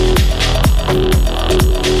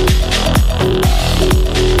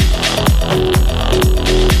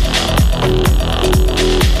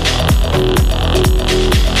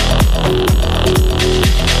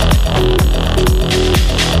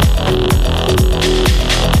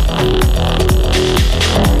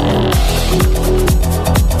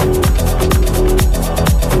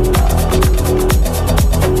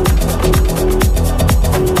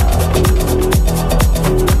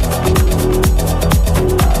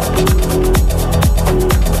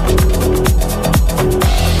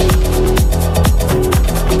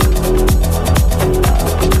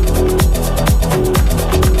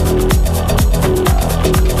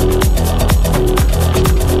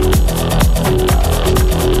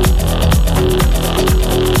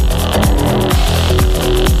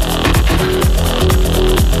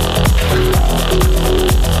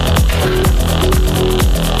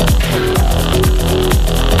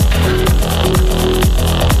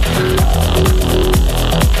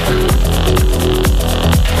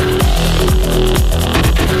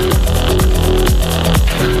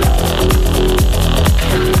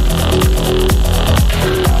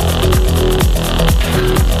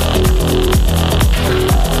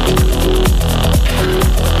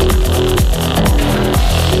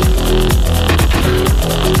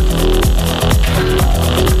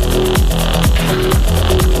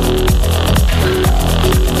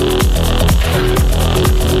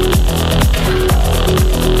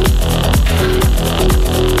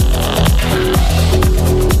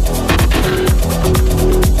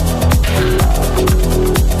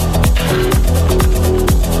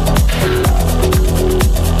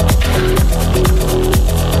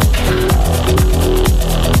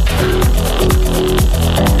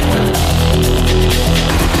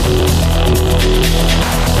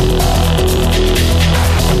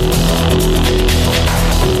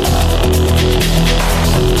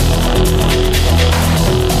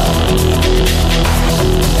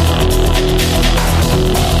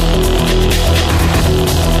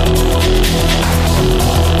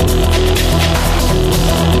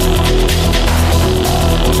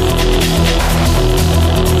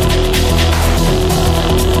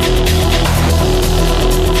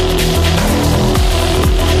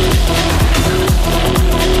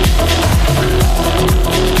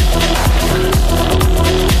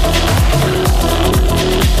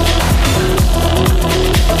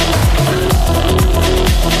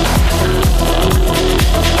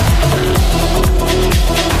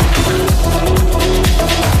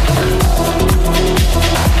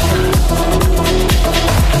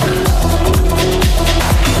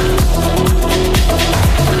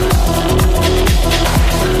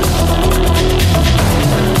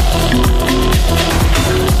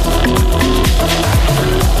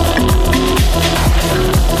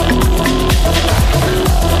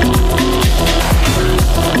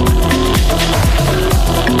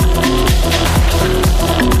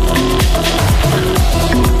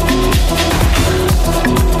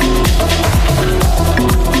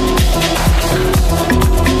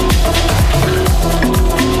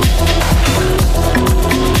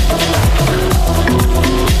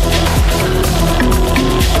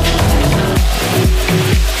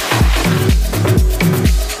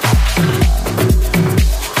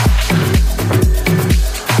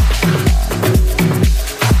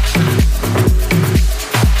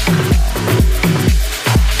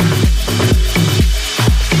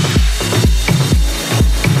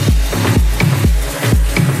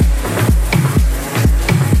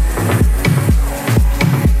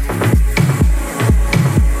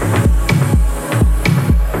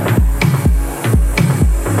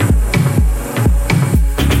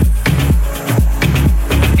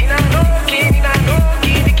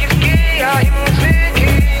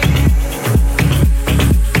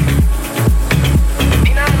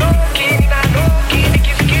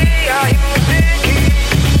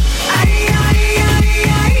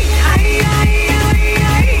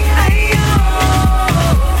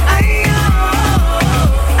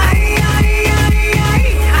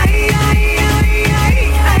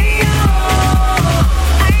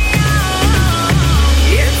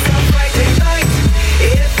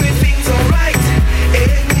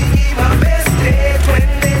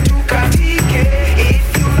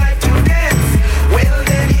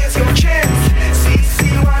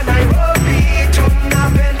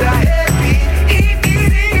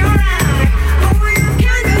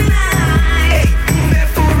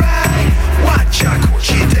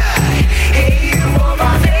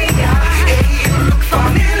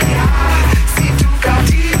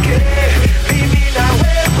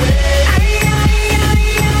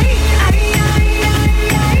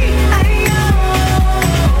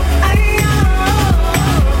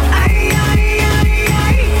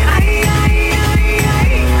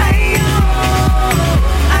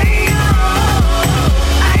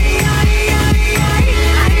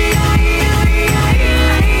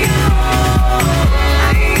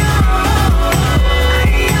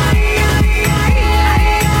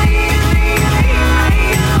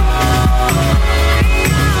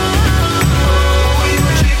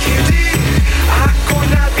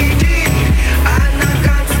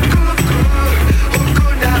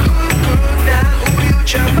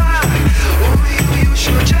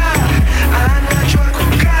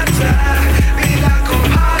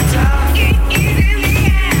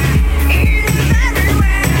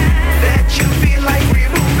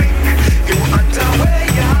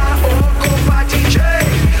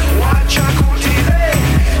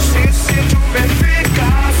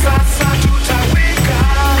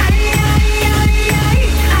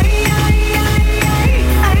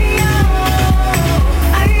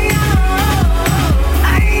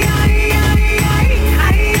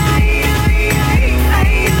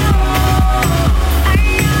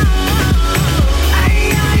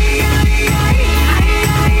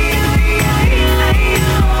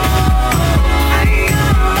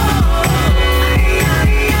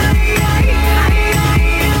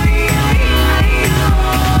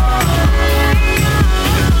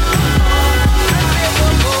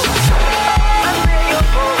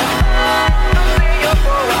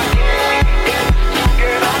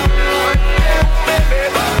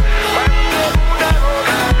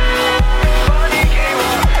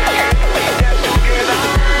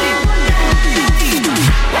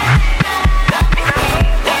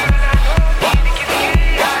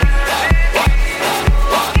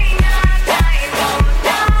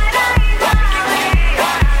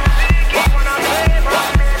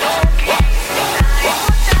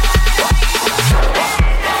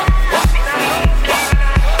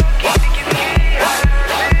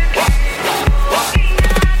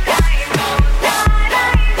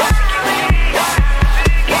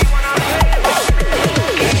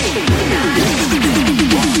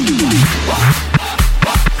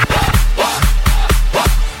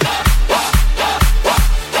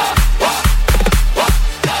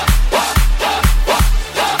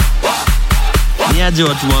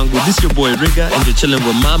 Niaje watu wangu, this your boy Rigga and you're chilling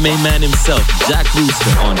with my main man himself, Jack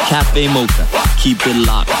Rooster on Cafe Mocha. Keep it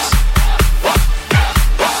locked.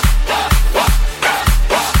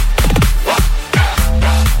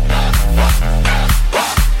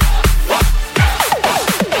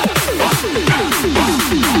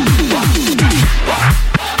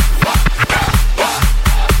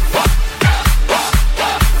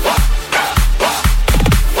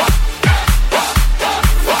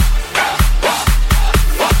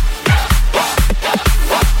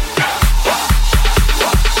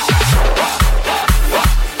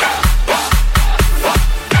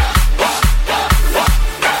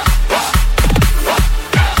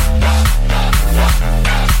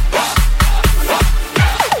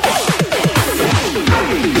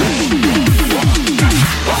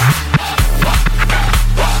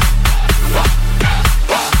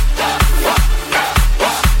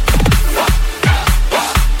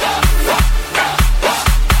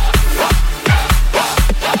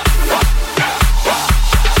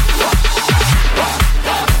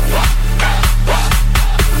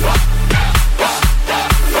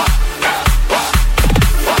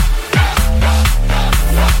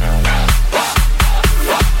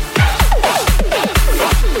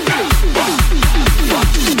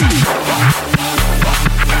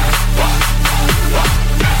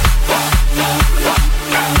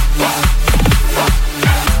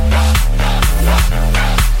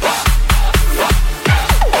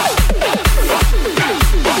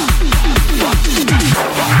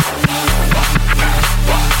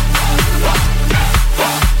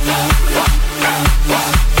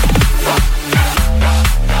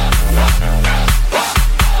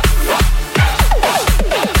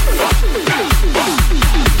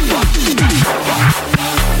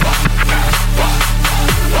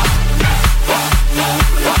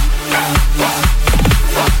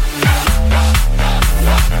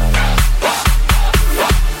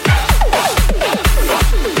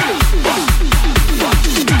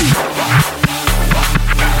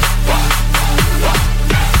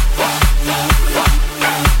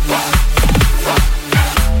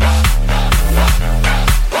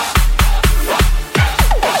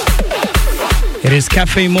 It is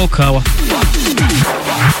Cafe Mocha.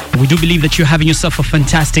 We do believe that you're having yourself a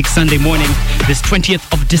fantastic Sunday morning, this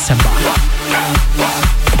 20th of December.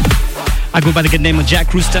 I go by the good name of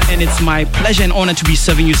Jack Rooster, and it's my pleasure and honor to be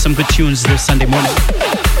serving you some good tunes this Sunday morning,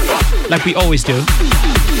 like we always do.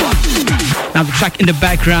 Now the track in the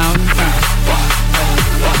background,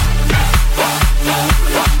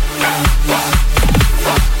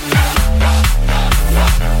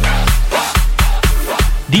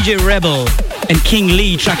 DJ Rebel and King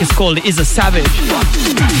Lee, track is called Is a Savage.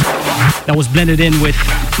 That was blended in with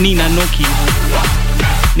Nina Noki,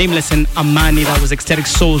 Nameless and Amani. That was Ecstatic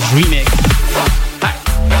Soul's remix.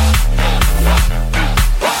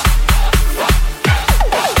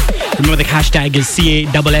 Remember the hashtag is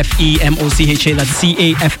CAFFEMOCHA. That's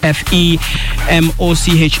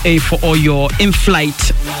CAFFEMOCHA for all your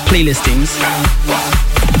in-flight playlistings.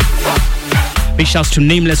 Big shouts to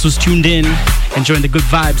Nameless who's tuned in, enjoying the good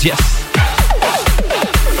vibes, yes.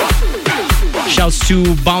 Shouts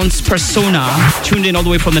to Bounce Persona, tuned in all the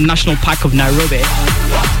way from the National Park of Nairobi.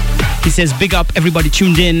 He says, big up everybody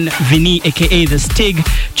tuned in. Vinny, aka The Stig,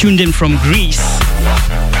 tuned in from Greece.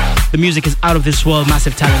 The music is out of this world,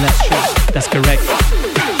 massive talent, that's true. That's correct.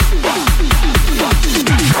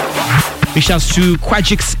 Big shouts to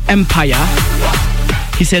Quajix Empire.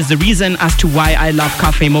 He says, the reason as to why I love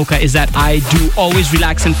Cafe Mocha is that I do always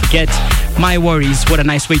relax and forget my worries. What a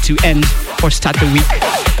nice way to end or start the week.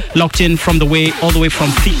 Locked in from all the way from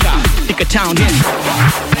Thika Town. Yeah.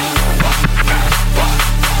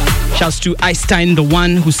 Shouts to Einstein, the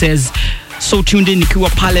one who says, so tuned in nikiwa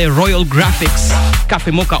pale Royal Graphics.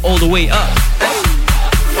 Cafe Mocha all the way up.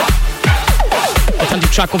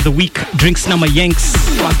 Authentic track of the week, Drinks Nama Yanks,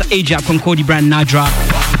 Master Aja, Concordi Brand Nadra,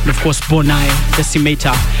 and of course Bonai,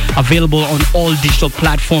 Decimator. Available on all digital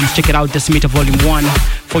platforms. Check it out, Decimator Volume 1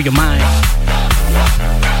 for your mind.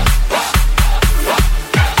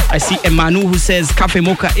 I see Emanu who says Cafe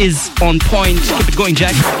Mocha is on point. Keep it going,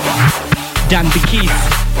 Jack. Dan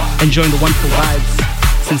Bikis, enjoying the wonderful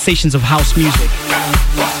vibes, sensations of house music.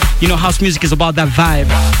 You know, house music is about that vibe.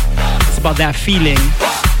 It's about that feeling.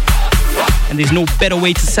 And there's no better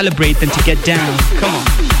way to celebrate than to get down. Come on,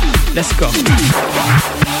 let's go.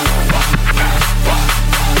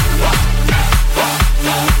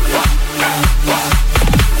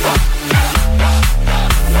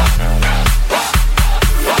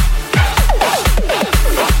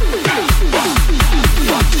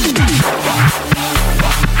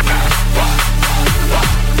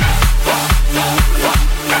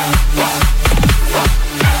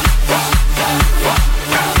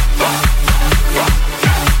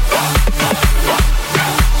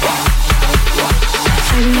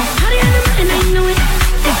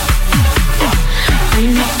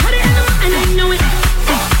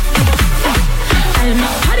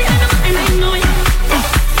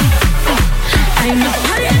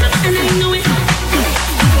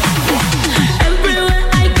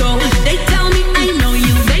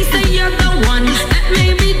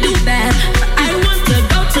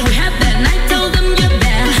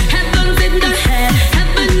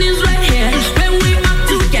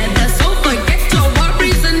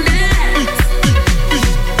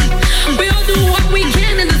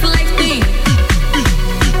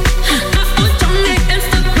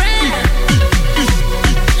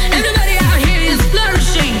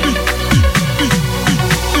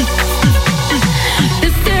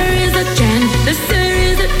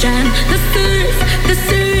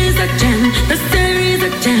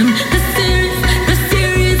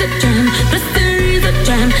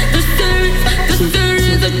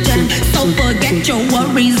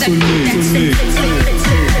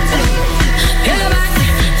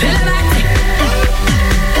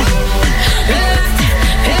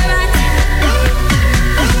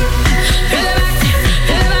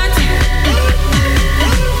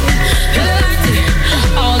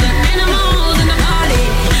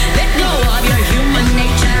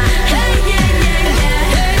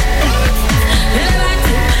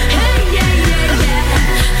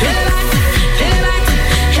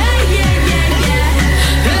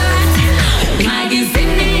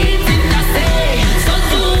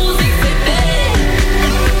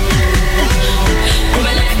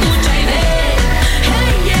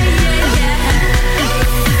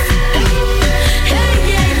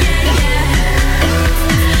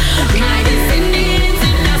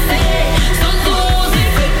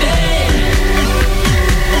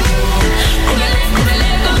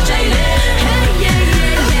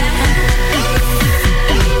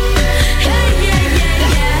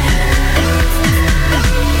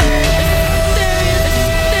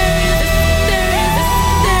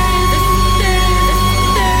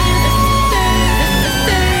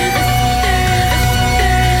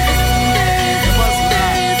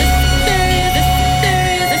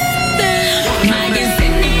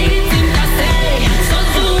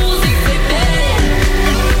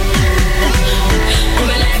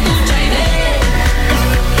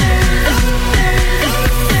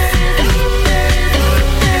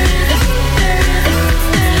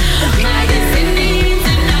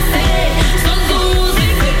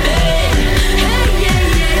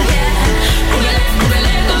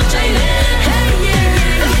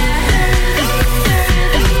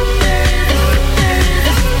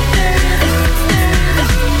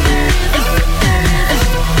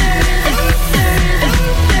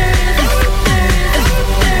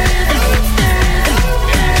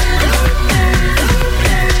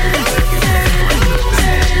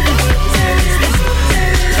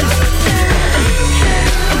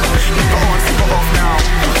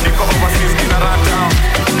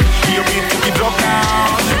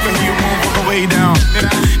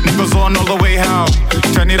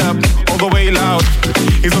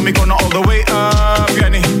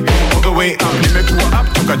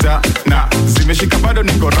 zimeshika bado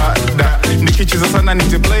niko rada, nikicheza sana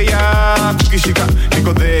nite player, kukishika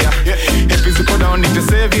niko there, happy ziko down nite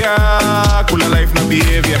savior, kula life na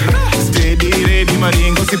behavior, steady ready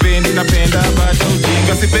maringo sipendi napenda bado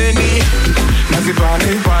ujinga sipendi,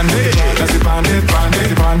 nazipande pande nazipande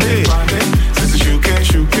pande pande sisi shuke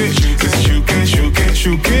shuke sisi shuke shuke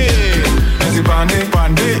shuke nazipande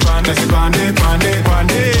pande nazipande pande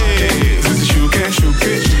pande sisi shuke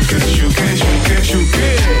shuke sisi shuke shuke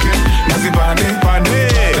shuke nazipande pande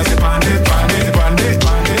nazipande pande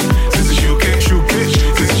pande sisi shuke shuke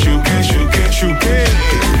sisi shuke shuke shuke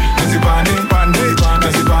nazipande pande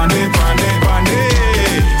nazipande pande pande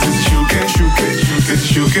sisi shuke shuke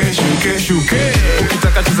sisi shuke shuke shuke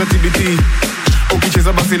ukitaka cheza TBT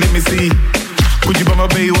ukicheza basi let me see kujibamba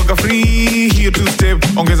bei waka free hiyo 2 step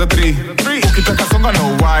ongeza 3 ukitaka songa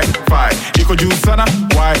no wifi iko juu sana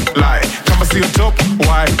why lie kama sio top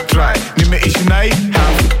why try nimeishi nai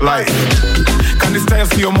half life kani style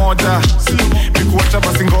sio moja nikuacha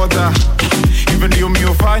basi ngoja even ndio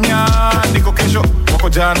miofanya niko kesho wako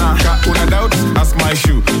jana ka una doubt ask my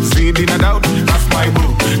shoe zidi na doubt ask my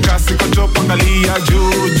boo kasi ko top angalia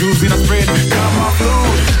juu zina spread kama flu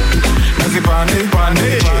nazipande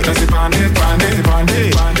pande nazipande pande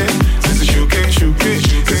pande sisi shuke shuke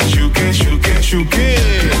sisi shuke shuke shuke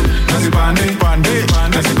nazipande pande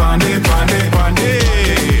nazipande pande pande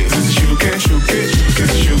sisi shuke shuke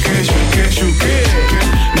sisi shuke shuke shuke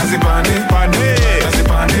nazipande pande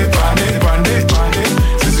nazipande pande pande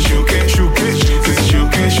sisi shuke shuke sisi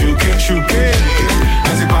shuke shuke shuke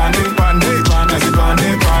nazipande pande nazipande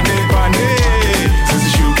pande pande sisi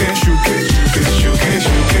shuke shuke sisi shuke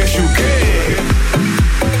shuke shuke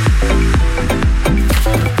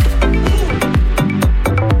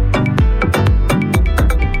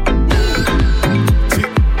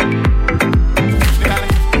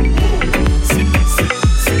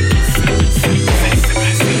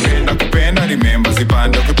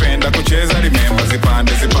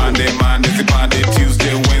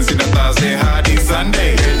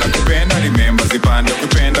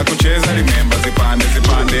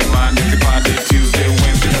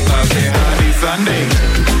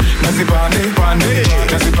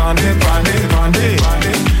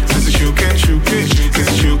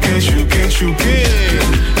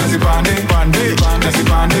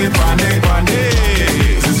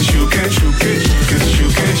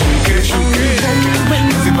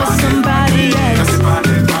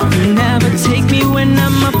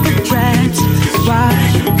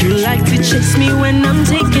Chase me when I'm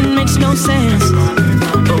taking makes no sense.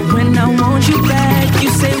 But when I want you back, you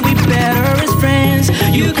say we better as friends.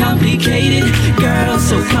 You complicated, girl,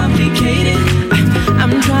 so complicated.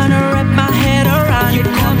 I'm trying to wrap my head around it.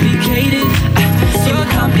 Complicated, so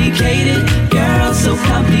complicated, girl, so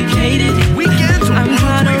complicated. I'm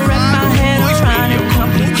trying to wrap my head around it.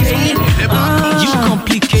 Complicated, you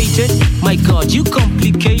complicated, my God, you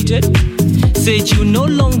complicated. Said you no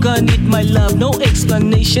longer need my love, no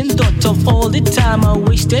explanation. Thought of all the time I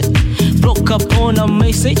wasted. Broke up on a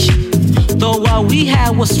message. Though what we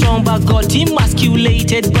had was strong, but got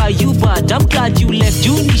emasculated by you. But I'm glad you left.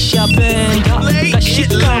 You nisha benda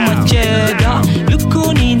kashika macheda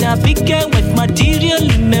lukunina pike with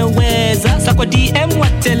material imeweza sakwa DM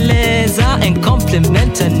wateleza and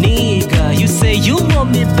compliment a nigga. You say you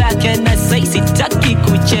want me back and I say sitaki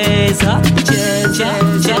kucheza.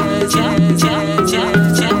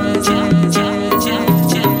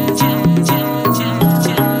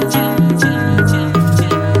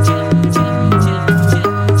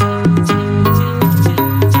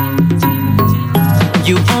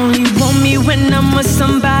 You only want me when I'm with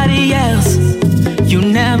somebody else. You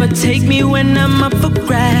never take me when I'm up for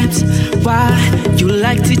grabs. Why? You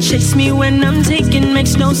like to chase me when I'm taking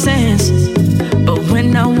makes no sense. But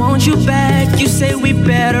when I want you back, you say we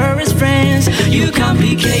better as friends. You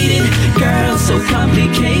complicated, girl, so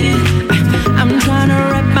complicated. I'm trying to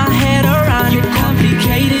wrap my head around it.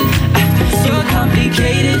 Complicated, you're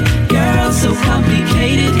complicated, girl, so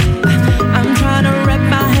complicated. I'm trying to wrap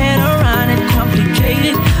my head around it.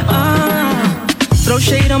 Complicated, throw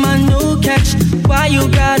shade on my new catch. Why you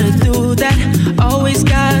gotta do that? Always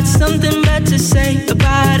got something bad to say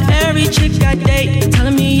about every chick I date.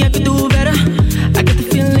 Telling me I could do better. I get the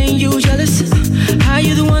feeling you jealous. How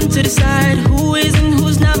you the one to decide who is and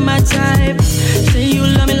who's not my type? Say you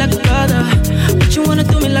love me like a brother.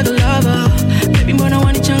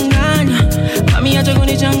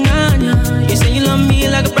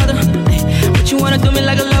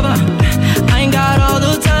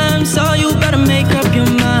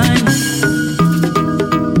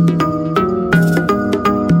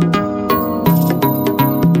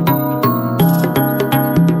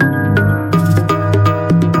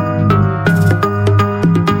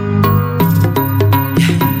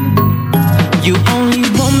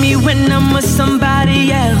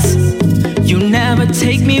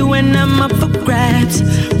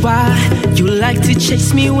 like to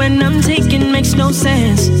chase me when I'm taking makes no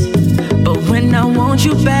sense. But when I want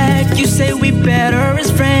you back, you say we better as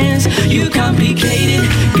friends. You complicated,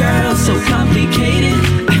 girl, so complicated.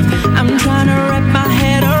 I'm trying to wrap my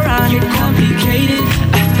head around it. Complicated,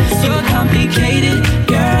 so complicated,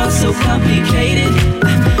 girl, so complicated.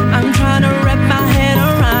 I'm trying to wrap my head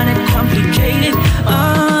around it. Complicated,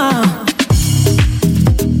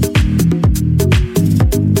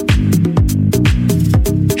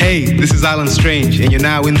 Hey, this is Alan Strange, and you're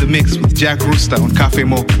now in the mix with Jack Rooster on Cafe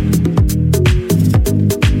Mocha.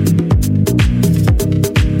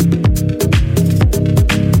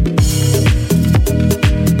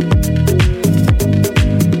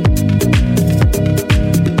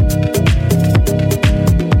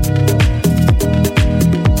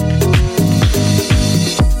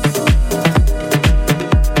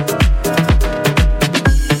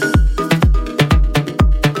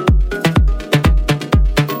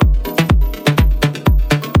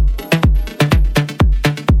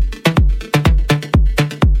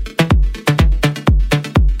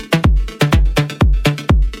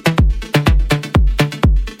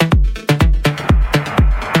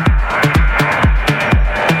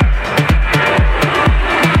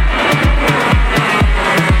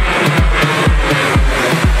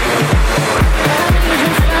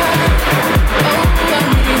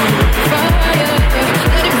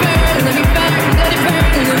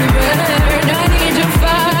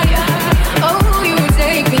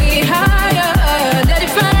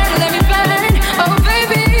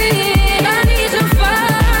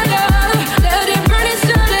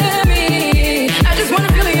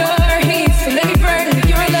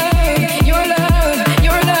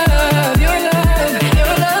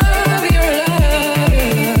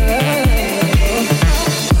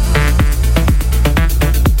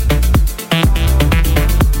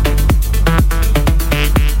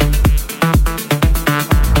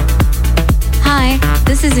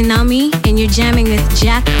 Jamming with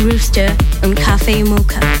Jack Rooster on Cafe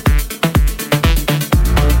Mocha.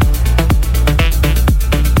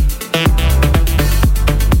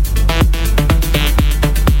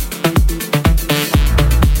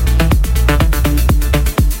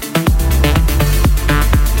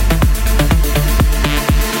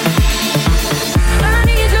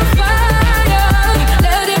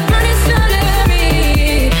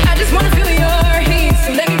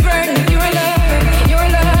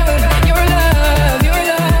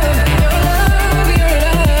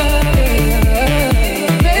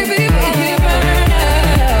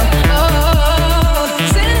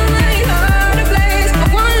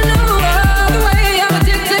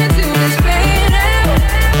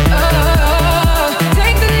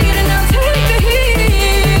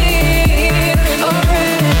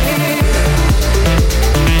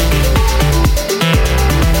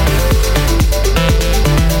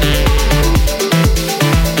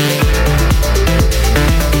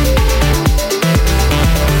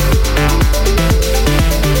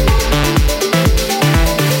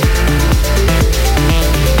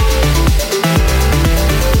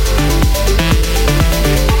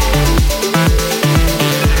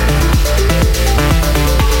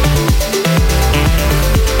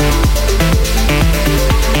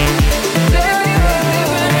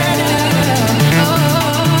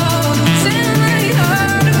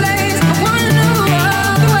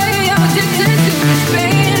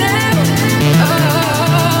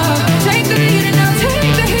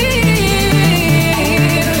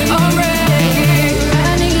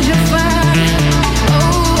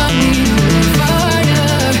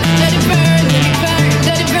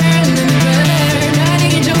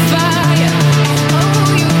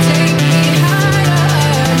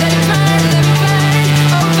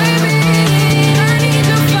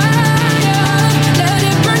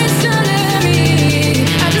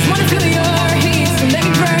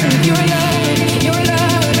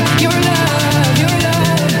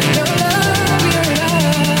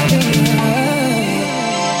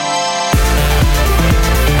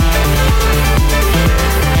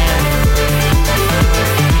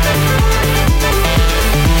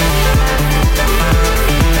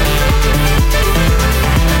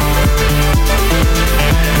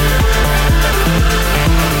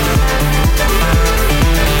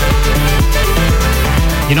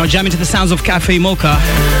 You know, jamming to the sounds of Cafe Mocha.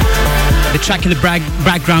 The track in the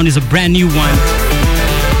background is a brand new one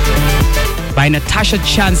by Natasha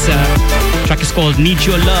Chancer. The track is called Need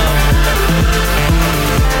Your Love.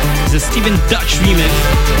 It's a Stephen Dutch remix.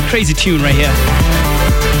 Crazy tune right here.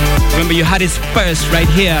 Remember, you had it first right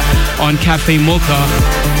here on Cafe Mocha.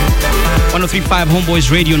 103.5 Homeboys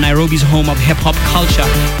Radio, Nairobi's home of hip-hop culture.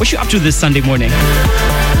 What you up to this Sunday morning?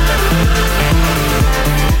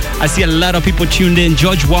 I see a lot of people tuned in.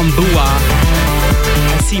 George Wambua.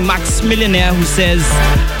 I see Max Millionaire who says,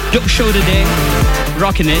 dope show today.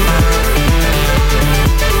 Rocking it.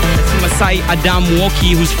 I see Masai Adam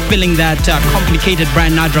Woki who's filling that complicated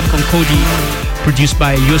brand Nadra Concodi produced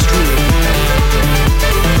by yours truly.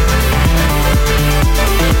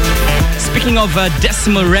 Speaking of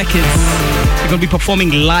Decimal Records, they're going to be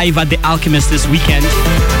performing live at The Alchemist this weekend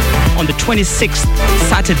on the 26th,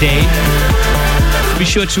 Saturday. Be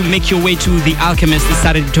sure to make your way to The Alchemist this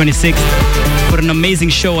Saturday 26th for an amazing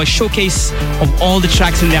show, a showcase of all the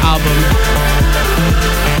tracks in their album.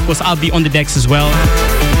 Of course, I'll be on the decks as well.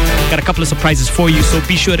 Got a couple of surprises for you, so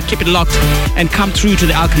be sure to keep it locked and come through to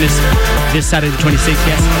The Alchemist this Saturday 26th,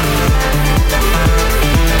 yes.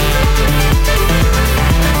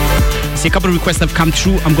 See, a couple of requests have come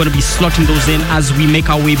through. I'm going to be slotting those in as we make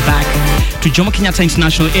our way back to Jomo Kenyatta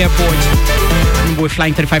International Airport. Remember, we're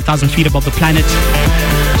flying 35,000 feet above the planet.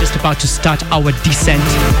 Just about to start our descent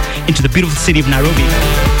into the beautiful city of Nairobi.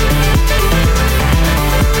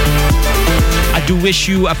 I do wish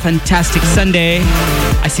you a fantastic Sunday.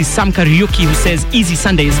 I see Sam Karaoke who says, easy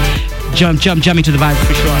Sundays. Jump into the vibe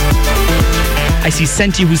for sure. I see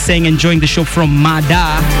Senti who's saying, enjoying the show from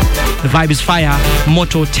Mada. The vibe is fire.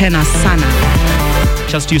 Moto tena sana.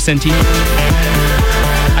 Just to you, Senti.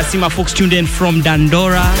 I see my folks tuned in from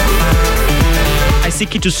Dandora. I see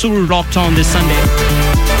Kitusuru locked on this Sunday.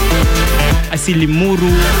 I see Limuru.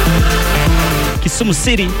 Kisumu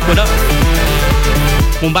City, what up?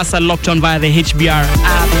 Mombasa locked on via the HBR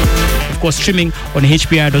app. Of course, streaming on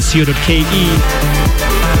hbr.co.ke.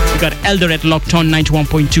 We got Eldoret locked on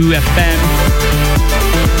 91.2 FM.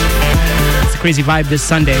 It's a crazy vibe this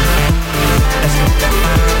Sunday. Let's go.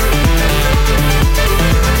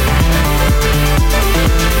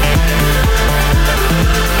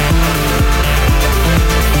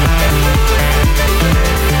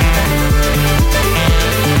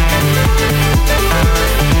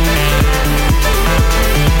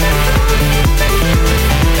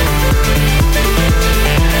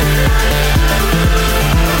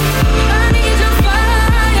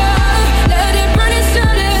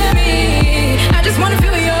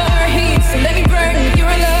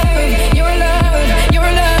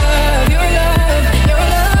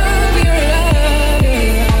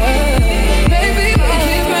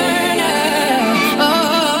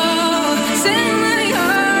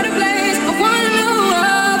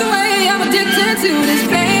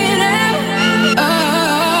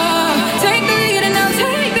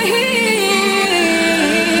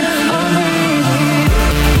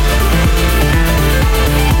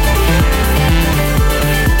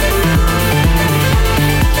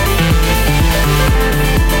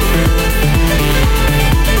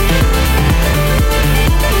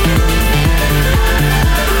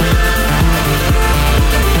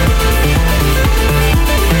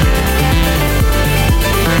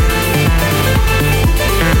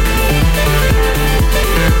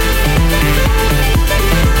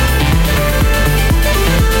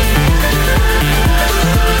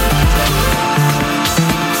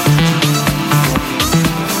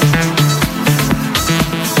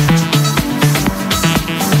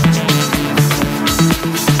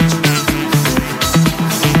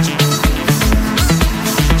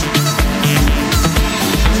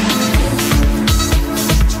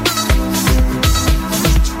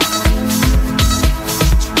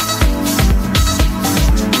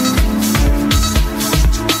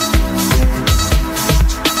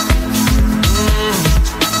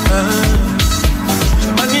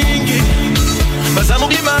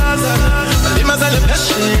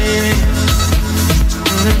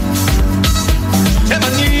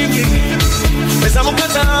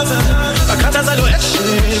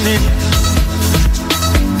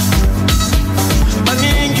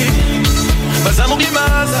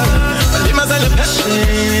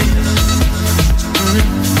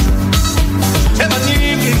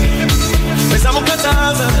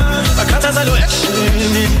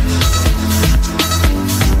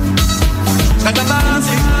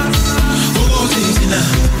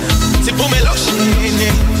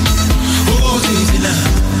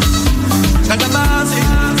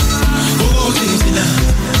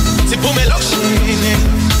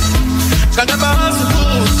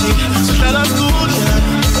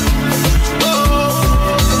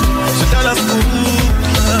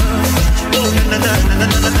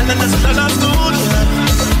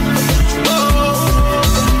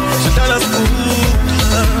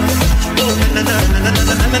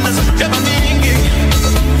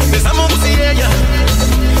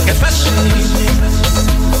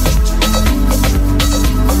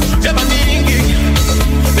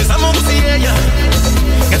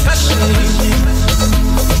 Get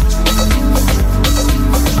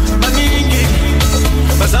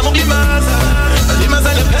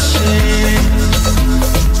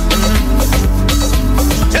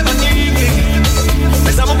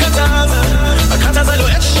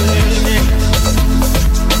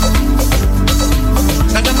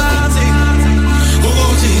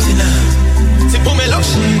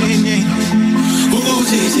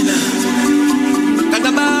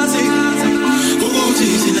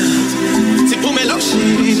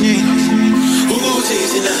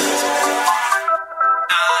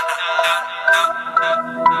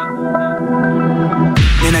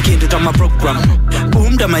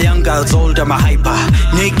girls, all them a hyper.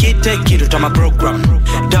 Naked take it to my program.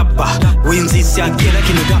 Dapper, wins this ya, killer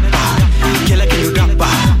kinu dapper. Killer kinu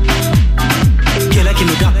dapper. Killer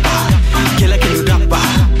kinu dapper. Killer kinu dapper.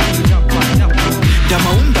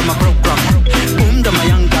 Dama dama program. Dama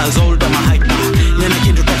young girls, all them a hyper. Nena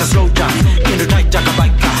kindu taka slow down. Kindu tight taka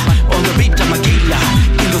biker. On the beat I'm a killer.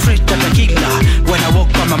 Kindu fresh taka killer. When I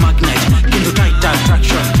walk I'm a magnet. Kindu tight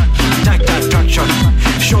attraction. Tight attraction.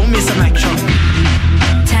 Show me some action.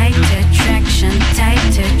 Tight attraction,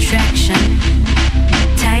 tight attraction.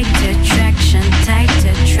 Tight attraction, tight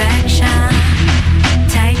attraction.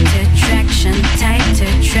 Tight attraction, tight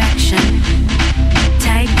attraction.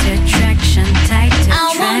 Tight attraction, tight attraction.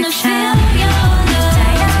 I wanna feel your love.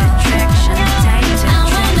 Tight attraction, tight attraction. I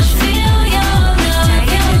wanna feel your love. Tight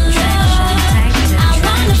attraction, tight attraction. I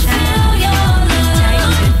wanna feel your love. Tight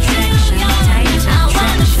attraction, tight attraction. I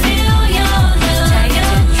wanna feel your love. Tight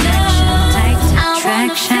attraction, tight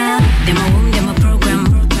attraction. Them a womb, them a program.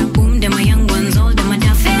 Boom, them a young ones, all them a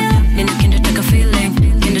daft. Then I can take a feeling,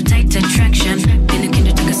 can do tight attraction. Then I can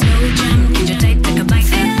take a slow jump, can do tight take a bike.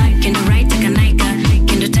 Can do right take a Nike.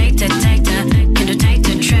 Can do tighter, tighter. Can do tight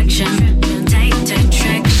attraction. Tight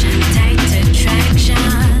attraction, tight attraction.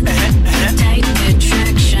 Tight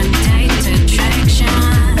attraction, tight attraction.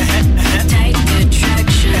 Tight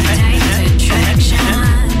attraction, tight attraction.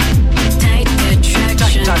 Tight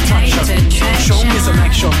attraction, tight attraction. Show me some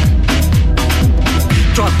action.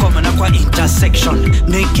 Drop coming up at intersection.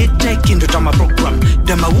 Naked take into my program.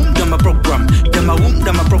 Them a womb, them a program. Them a womb,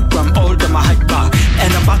 them a program. All them a hyper.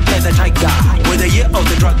 And I'm back like the tiger. With the year of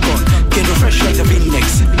the dragon. Can do fresh like the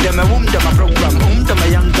phoenix. Them a womb, them a program. Them a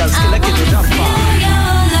young girls. Kill like the rapper.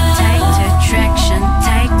 Tight attraction,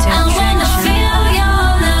 tight attraction. I wanna feel your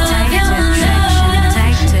love. Tight attraction,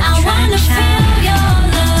 tight attraction. I wanna feel your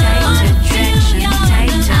love. Tight attraction,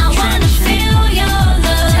 tight attraction. I wanna feel your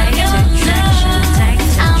love. Tight attraction, tight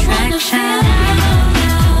attraction. I wanna feel your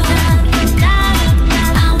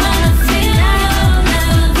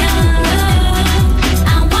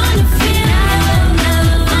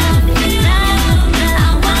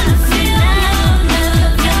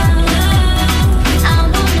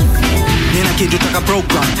Can you take a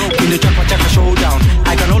program? Can you take a showdown?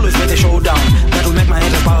 I can always get a showdown. That will make my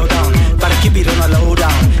head bow down. But I keep it on a low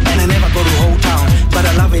down. And I never go to whole town. But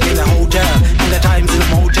I love it in a hotel. And the times in a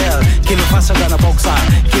motel. Can you faster than a boxer?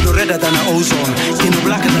 Can you redder than an ozone? Can you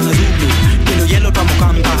blacker than a Zulu? Can you yellow than a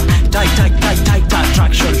Mukamba? Tight, tight, tight, tight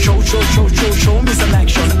attraction. Show me some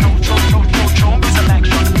action. Show me some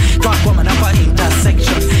action. Drop woman up an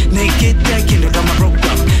intersection. Naked deck in the drama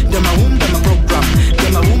program. Them a womb, them a program.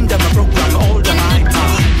 Them a womb, them a program. All them a hyper.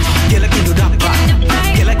 Get like in the dapper.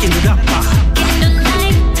 Get like in the dapper.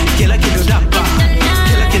 Get like in the dapper.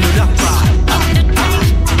 Get like in the dapper.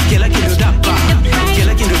 Get like in the dapper. Get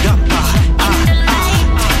like in the dapper.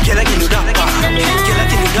 Get like in the dapper. Get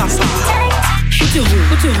like in the dapper.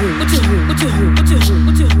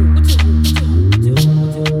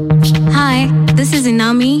 Hi, this is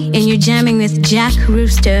Inami, and you're jamming with Jack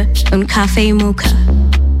Rooster on Cafe Mocha.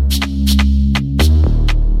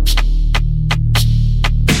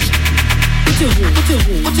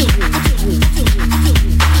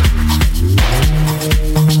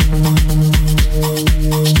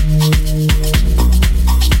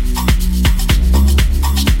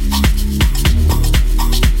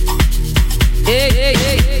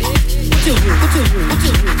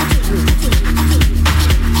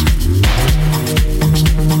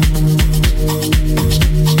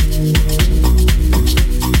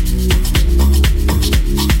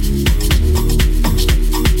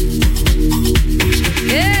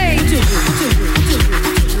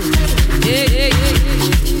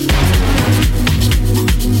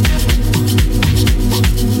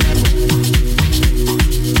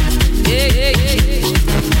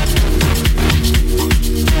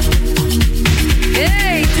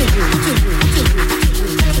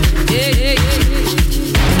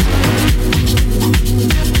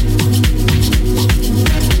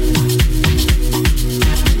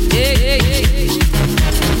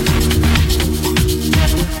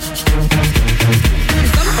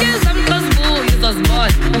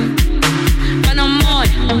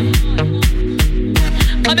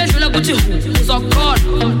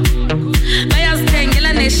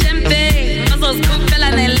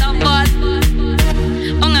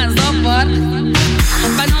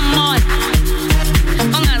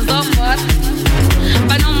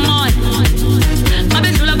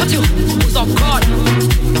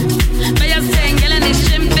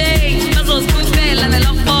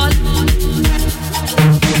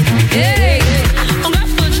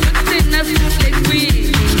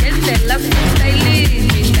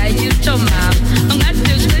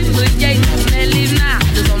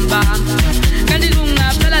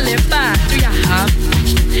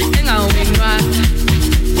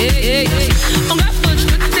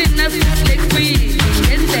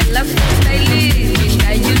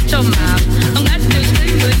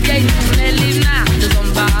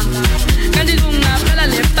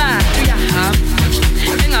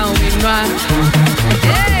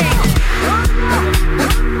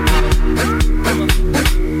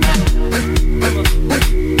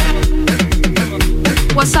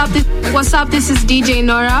 What's up? This is DJ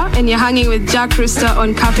Nora, and you're hanging with Jack Rooster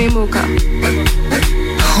on Cafe Mocha.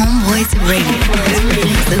 Homeboys Radio.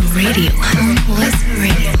 The radio. Homeboys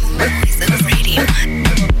Radio. Homeboys Radio.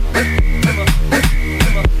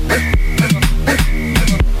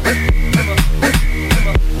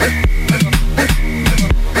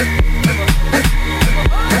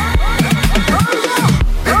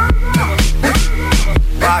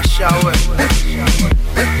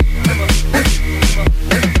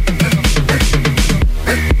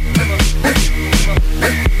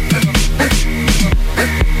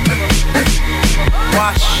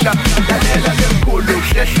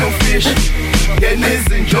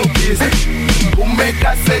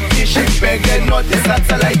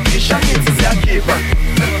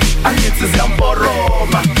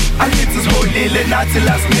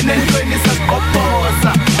 Last minute when it's a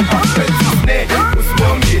proposa, I'm ready to snake,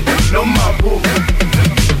 usibongi, no mabu.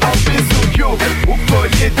 I'll be so cute,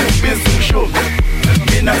 ukolite, be so show.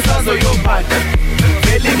 Mina sazo yopata,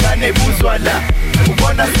 velingane buzwala.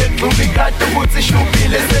 Ubona sentlumbi kade ukuthi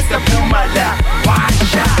shubile sesephumala.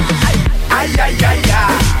 Washa, ay ay ay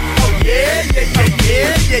ay. Oh yeah yeah yeah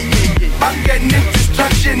yeah yeah yeah. Bangeni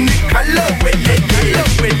distraction ni kalo wele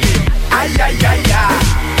wele. Ay ay ay ay.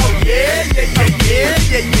 Yeah, yeah, yeah, yeah,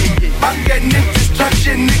 yeah, yeah. Bangeni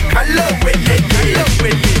distraction ni kalo wele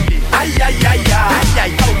ay ay ay ay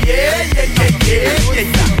ay. Oh yeah, yeah, yeah, yeah,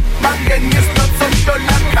 yeah. Bangeni stop some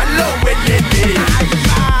dollar kalo wele ay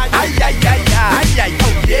ay ay ay ay.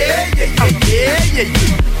 Oh yeah, yeah, yeah, yeah, yeah.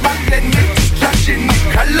 Bangeni distraction ni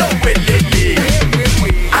kalo wele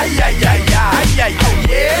ay ay ay ay ay. Oh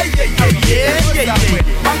yeah, yeah, yeah, yeah, yeah.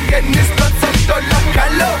 Bangeni stop some dollar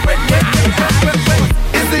kalo wele.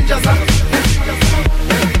 Isn't just a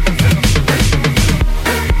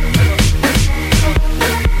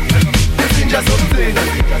just something.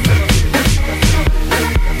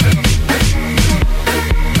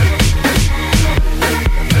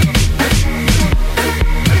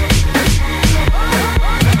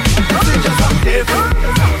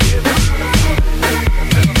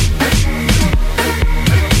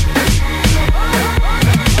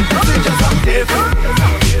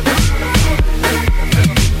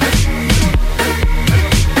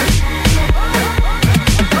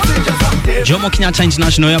 Jomo Kenyatta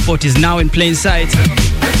International Airport is now in plain sight.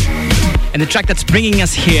 And the track that's bringing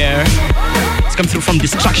us here, it's come through from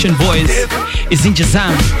Distraction Boys, is in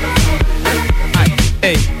Jazam.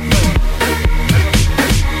 Hey.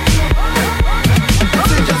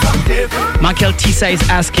 Michael Tisa is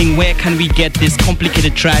asking, where can we get this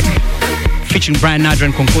complicated track featuring Brian Nadra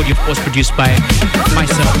and Concordia, of course produced by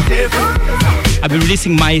myself. I'll be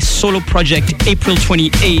releasing my solo project April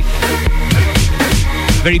 28th.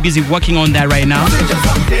 Very busy working on that right now.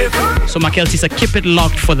 So Michael Tisa, keep it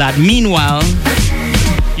locked for that. Meanwhile,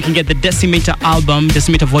 you can get the Decimator album,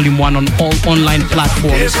 Decimator Volume 1 on all online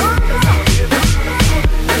platforms.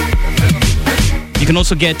 You can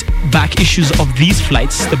also get back issues of these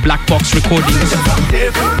flights, the Black Box recordings,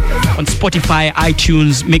 on Spotify,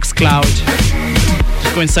 iTunes, Mixcloud.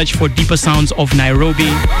 Just go and search for Deeper Sounds of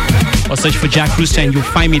Nairobi or search for Jack Rooster and you'll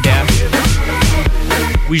find me there.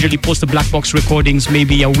 We usually post the Black Box recordings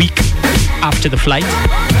maybe a week after the flight.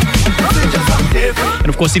 And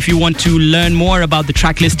of course, if you want to learn more about the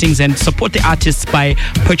track listings and support the artists by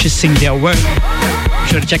purchasing their work, be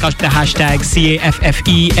sure to check out the hashtag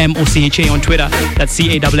CAFFEMOCHA on Twitter. That's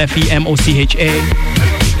CAFFEMOCHA.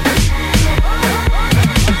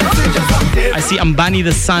 I see Ambani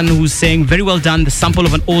the Sun who's saying, very well done, the sample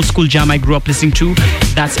of an old school jam I grew up listening to.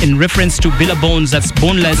 That's in reference to Billa Bones, that's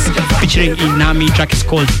Boneless, featuring Inami. Track is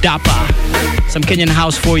called Dapa. Some Kenyan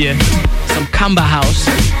house for you. Some Kamba house.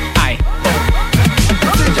 Aye.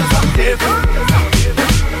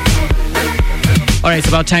 Alright, it's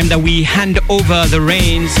about time that we hand over the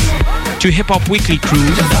reins to Hip Hop Weekly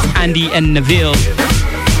crew, Andy and Neville,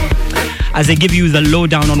 as they give you the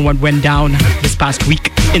lowdown on what went down this past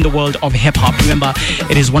week in the world of hip hop. Remember,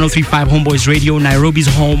 it is 103.5 Homeboys Radio, Nairobi's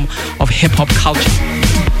home of hip hop culture.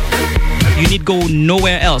 You need go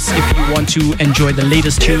nowhere else if you want to enjoy the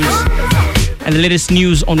latest tunes and the latest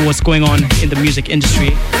news on what's going on in the music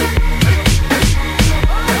industry.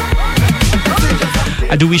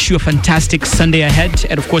 I do wish you a fantastic Sunday ahead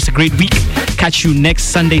and of course a great week. Catch you next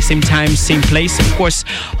Sunday, same time, same place. Of course,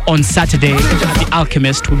 on Saturday at The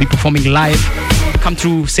Alchemist, we'll be performing live. Come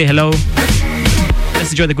through, say hello.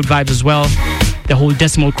 Let's enjoy the good vibes as well. The whole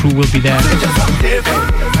Decimal crew will be there.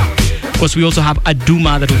 Of course, we also have a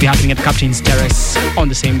Duma that will be happening at Captain's Terrace on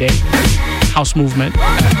the same day. House movement.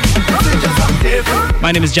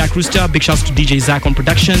 My name is Jack Rooster. Big shouts to DJ Zach on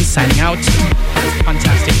production. Signing out. Have a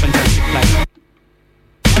fantastic, fantastic life.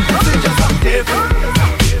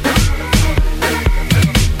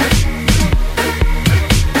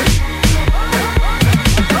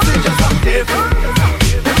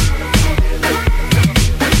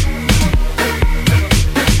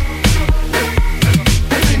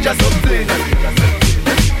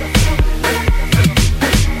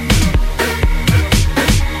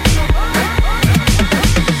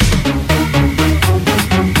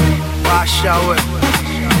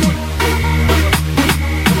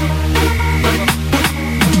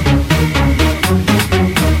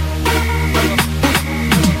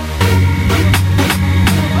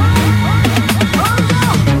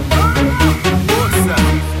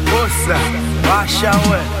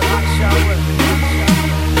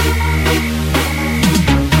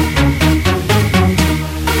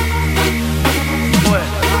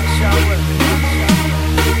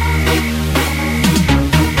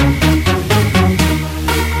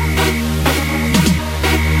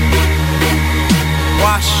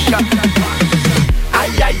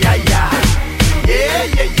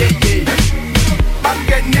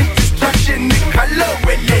 Bangani destruction, Kalo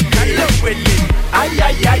Willie, ay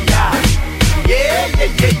ay ay ay.